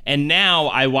out. And now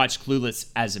I watch Clueless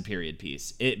as a period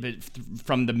piece.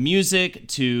 From the music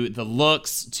to the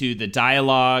looks to the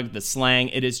dialogue, the slang,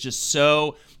 it is just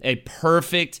so a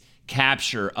perfect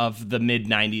capture of the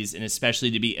mid-90s, and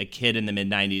especially to be a kid in the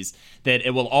mid-90s, that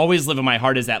it will always live in my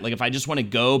heart as that. Like, if I just want to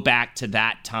go back to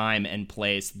that time and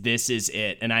place, this is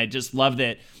it. And I just love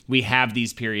that we have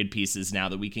these period pieces now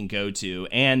that we can go to,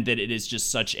 and that it is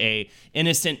just such a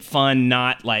innocent, fun,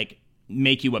 not like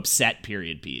make you upset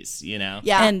period piece, you know?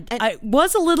 Yeah. And I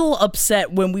was a little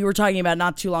upset when we were talking about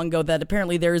not too long ago that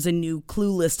apparently there is a new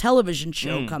Clueless television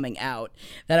show coming out,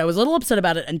 that I was a little upset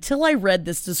about it until I read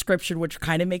this description, which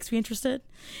kind of makes me interested.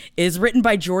 It is written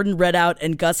by Jordan Redout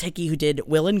and Gus Hickey, who did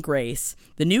Will and Grace.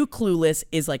 The new Clueless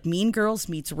is like Mean Girls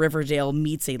meets Riverdale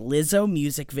meets a Lizzo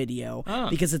music video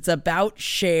because it's about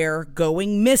Cher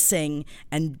going missing,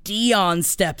 and Dion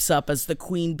steps up as the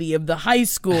queen bee of the high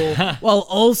school while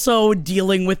also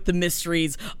dealing with the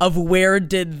mysteries of where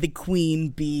did the queen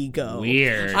bee go.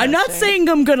 Weird. I'm not saying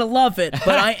I'm gonna love it,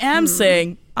 but I am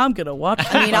saying I'm gonna watch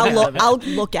it. I mean, I'll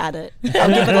look at it. I'll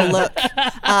give it a look.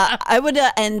 I would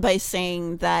end by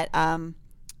saying that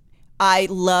I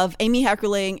love Amy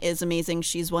Heckerling is amazing.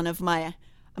 She's one of my,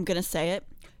 I'm gonna say it,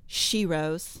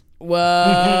 sheroes.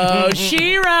 Whoa,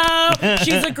 Shiro!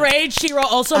 She's a great Shiro.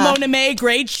 Also, Mona May,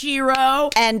 great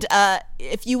Shiro. And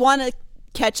if you want to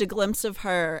catch a glimpse of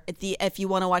her if you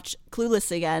want to watch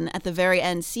Clueless again, at the very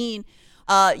end scene,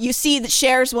 you see that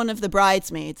Cher's one of the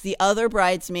bridesmaids. The other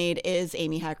bridesmaid is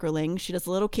Amy Heckerling. She does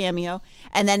a little cameo.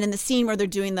 And then in the scene where they're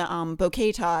doing the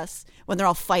bouquet toss, when they're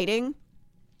all fighting,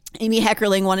 Amy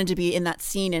Heckerling wanted to be in that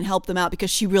scene and help them out because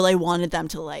she really wanted them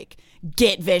to like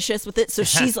get vicious with it. So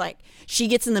she's like, she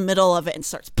gets in the middle of it and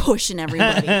starts pushing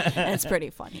everybody. And it's pretty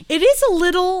funny. It is a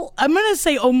little, I'm going to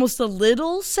say almost a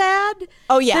little sad.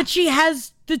 Oh, yeah. That she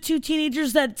has the two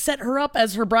teenagers that set her up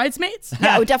as her bridesmaids.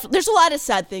 Yeah, definitely. There's a lot of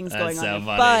sad things going so on.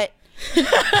 funny. But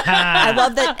I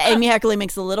love that Amy Heckerling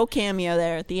makes a little cameo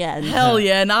there at the end. Hell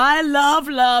yeah. And I love,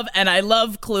 and I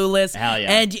love Clueless. Hell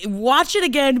yeah. And watch it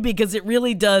again because it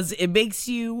really does. It makes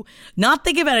you not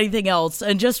think about anything else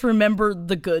and just remember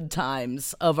the good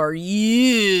times of our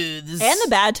youths. And the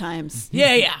bad times.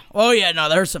 Yeah. Oh, yeah. No,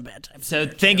 there's some bad times. So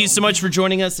thank you so much for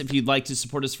joining us. If you'd like to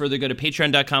support us further, go to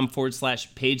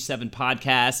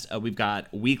patreon.com/page7podcast. We've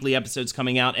got weekly episodes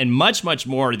coming out and much, much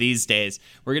more these days.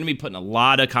 We're going to be putting a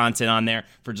lot of content on there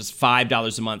for just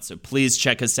 $5 a month. So please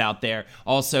check us out there.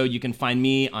 Also, you can find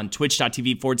me on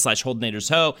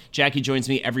twitch.tv/HoldenatorsHo. Jackie joins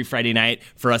me every Friday night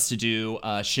for us to do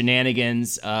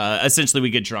shenanigans. Essentially, we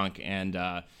get drunk and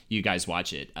you guys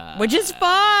watch it. Which is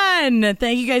fun.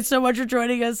 Thank you guys so much for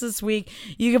joining us this week.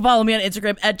 You can follow me on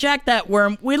Instagram at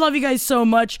JackThatWorm. We love you guys so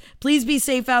much. Please be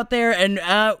safe out there, and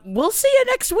we'll see you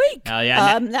next week. Hell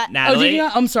yeah. Natalie?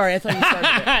 I'm sorry. I thought you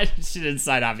started it. She didn't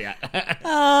sign off yet.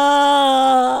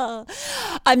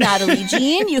 I'm Natalie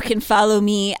Jean. You can follow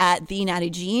me at the Natty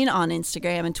Jean on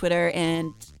Instagram and Twitter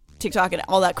and TikTok and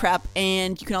all that crap.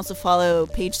 And you can also follow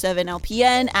Page 7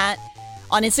 LPN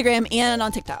on Instagram and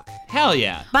on TikTok. Hell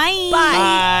yeah. Bye.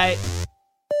 Bye.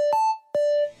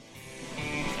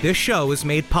 This show is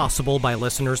made possible by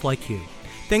listeners like you.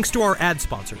 Thanks to our ad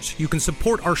sponsors, you can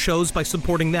support our shows by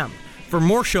supporting them. For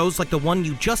more shows like the one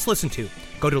you just listened to,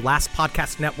 go to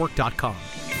lastpodcastnetwork.com.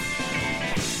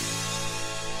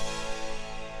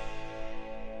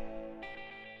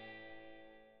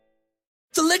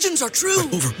 The legends are true.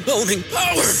 Overwhelming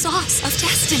power! Sauce of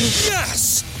destiny.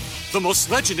 Yes! The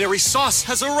most legendary sauce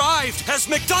has arrived as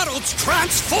McDonald's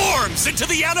transforms into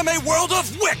the anime world of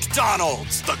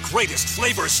WickDonald's. The greatest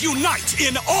flavors unite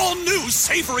in all new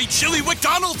savory chili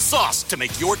McDonald's sauce to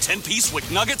make your 10-piece Wick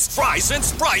Nuggets, fries, and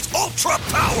Sprite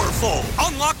ultra-powerful.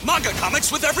 Unlock manga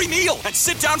comics with every meal and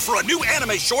sit down for a new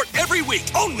anime short every week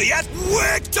only at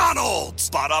WickDonald's.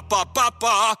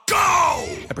 Ba-da-ba-ba-ba, go!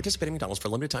 At participating McDonald's for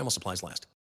a limited time while supplies last.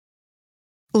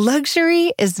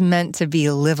 Luxury is meant to be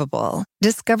livable.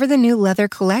 Discover the new leather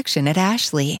collection at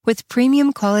Ashley with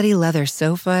premium quality leather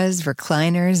sofas,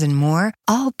 recliners, and more,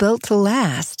 all built to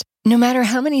last. No matter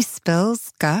how many spills,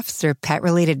 scuffs, or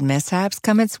pet-related mishaps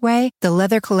come its way, the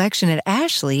leather collection at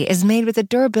Ashley is made with the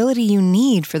durability you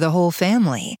need for the whole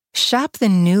family. Shop the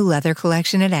new leather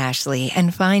collection at Ashley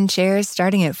and find chairs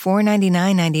starting at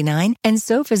 $499.99 and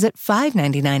sofas at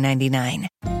 $599.99.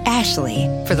 Ashley,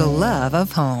 for the love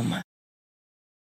of home.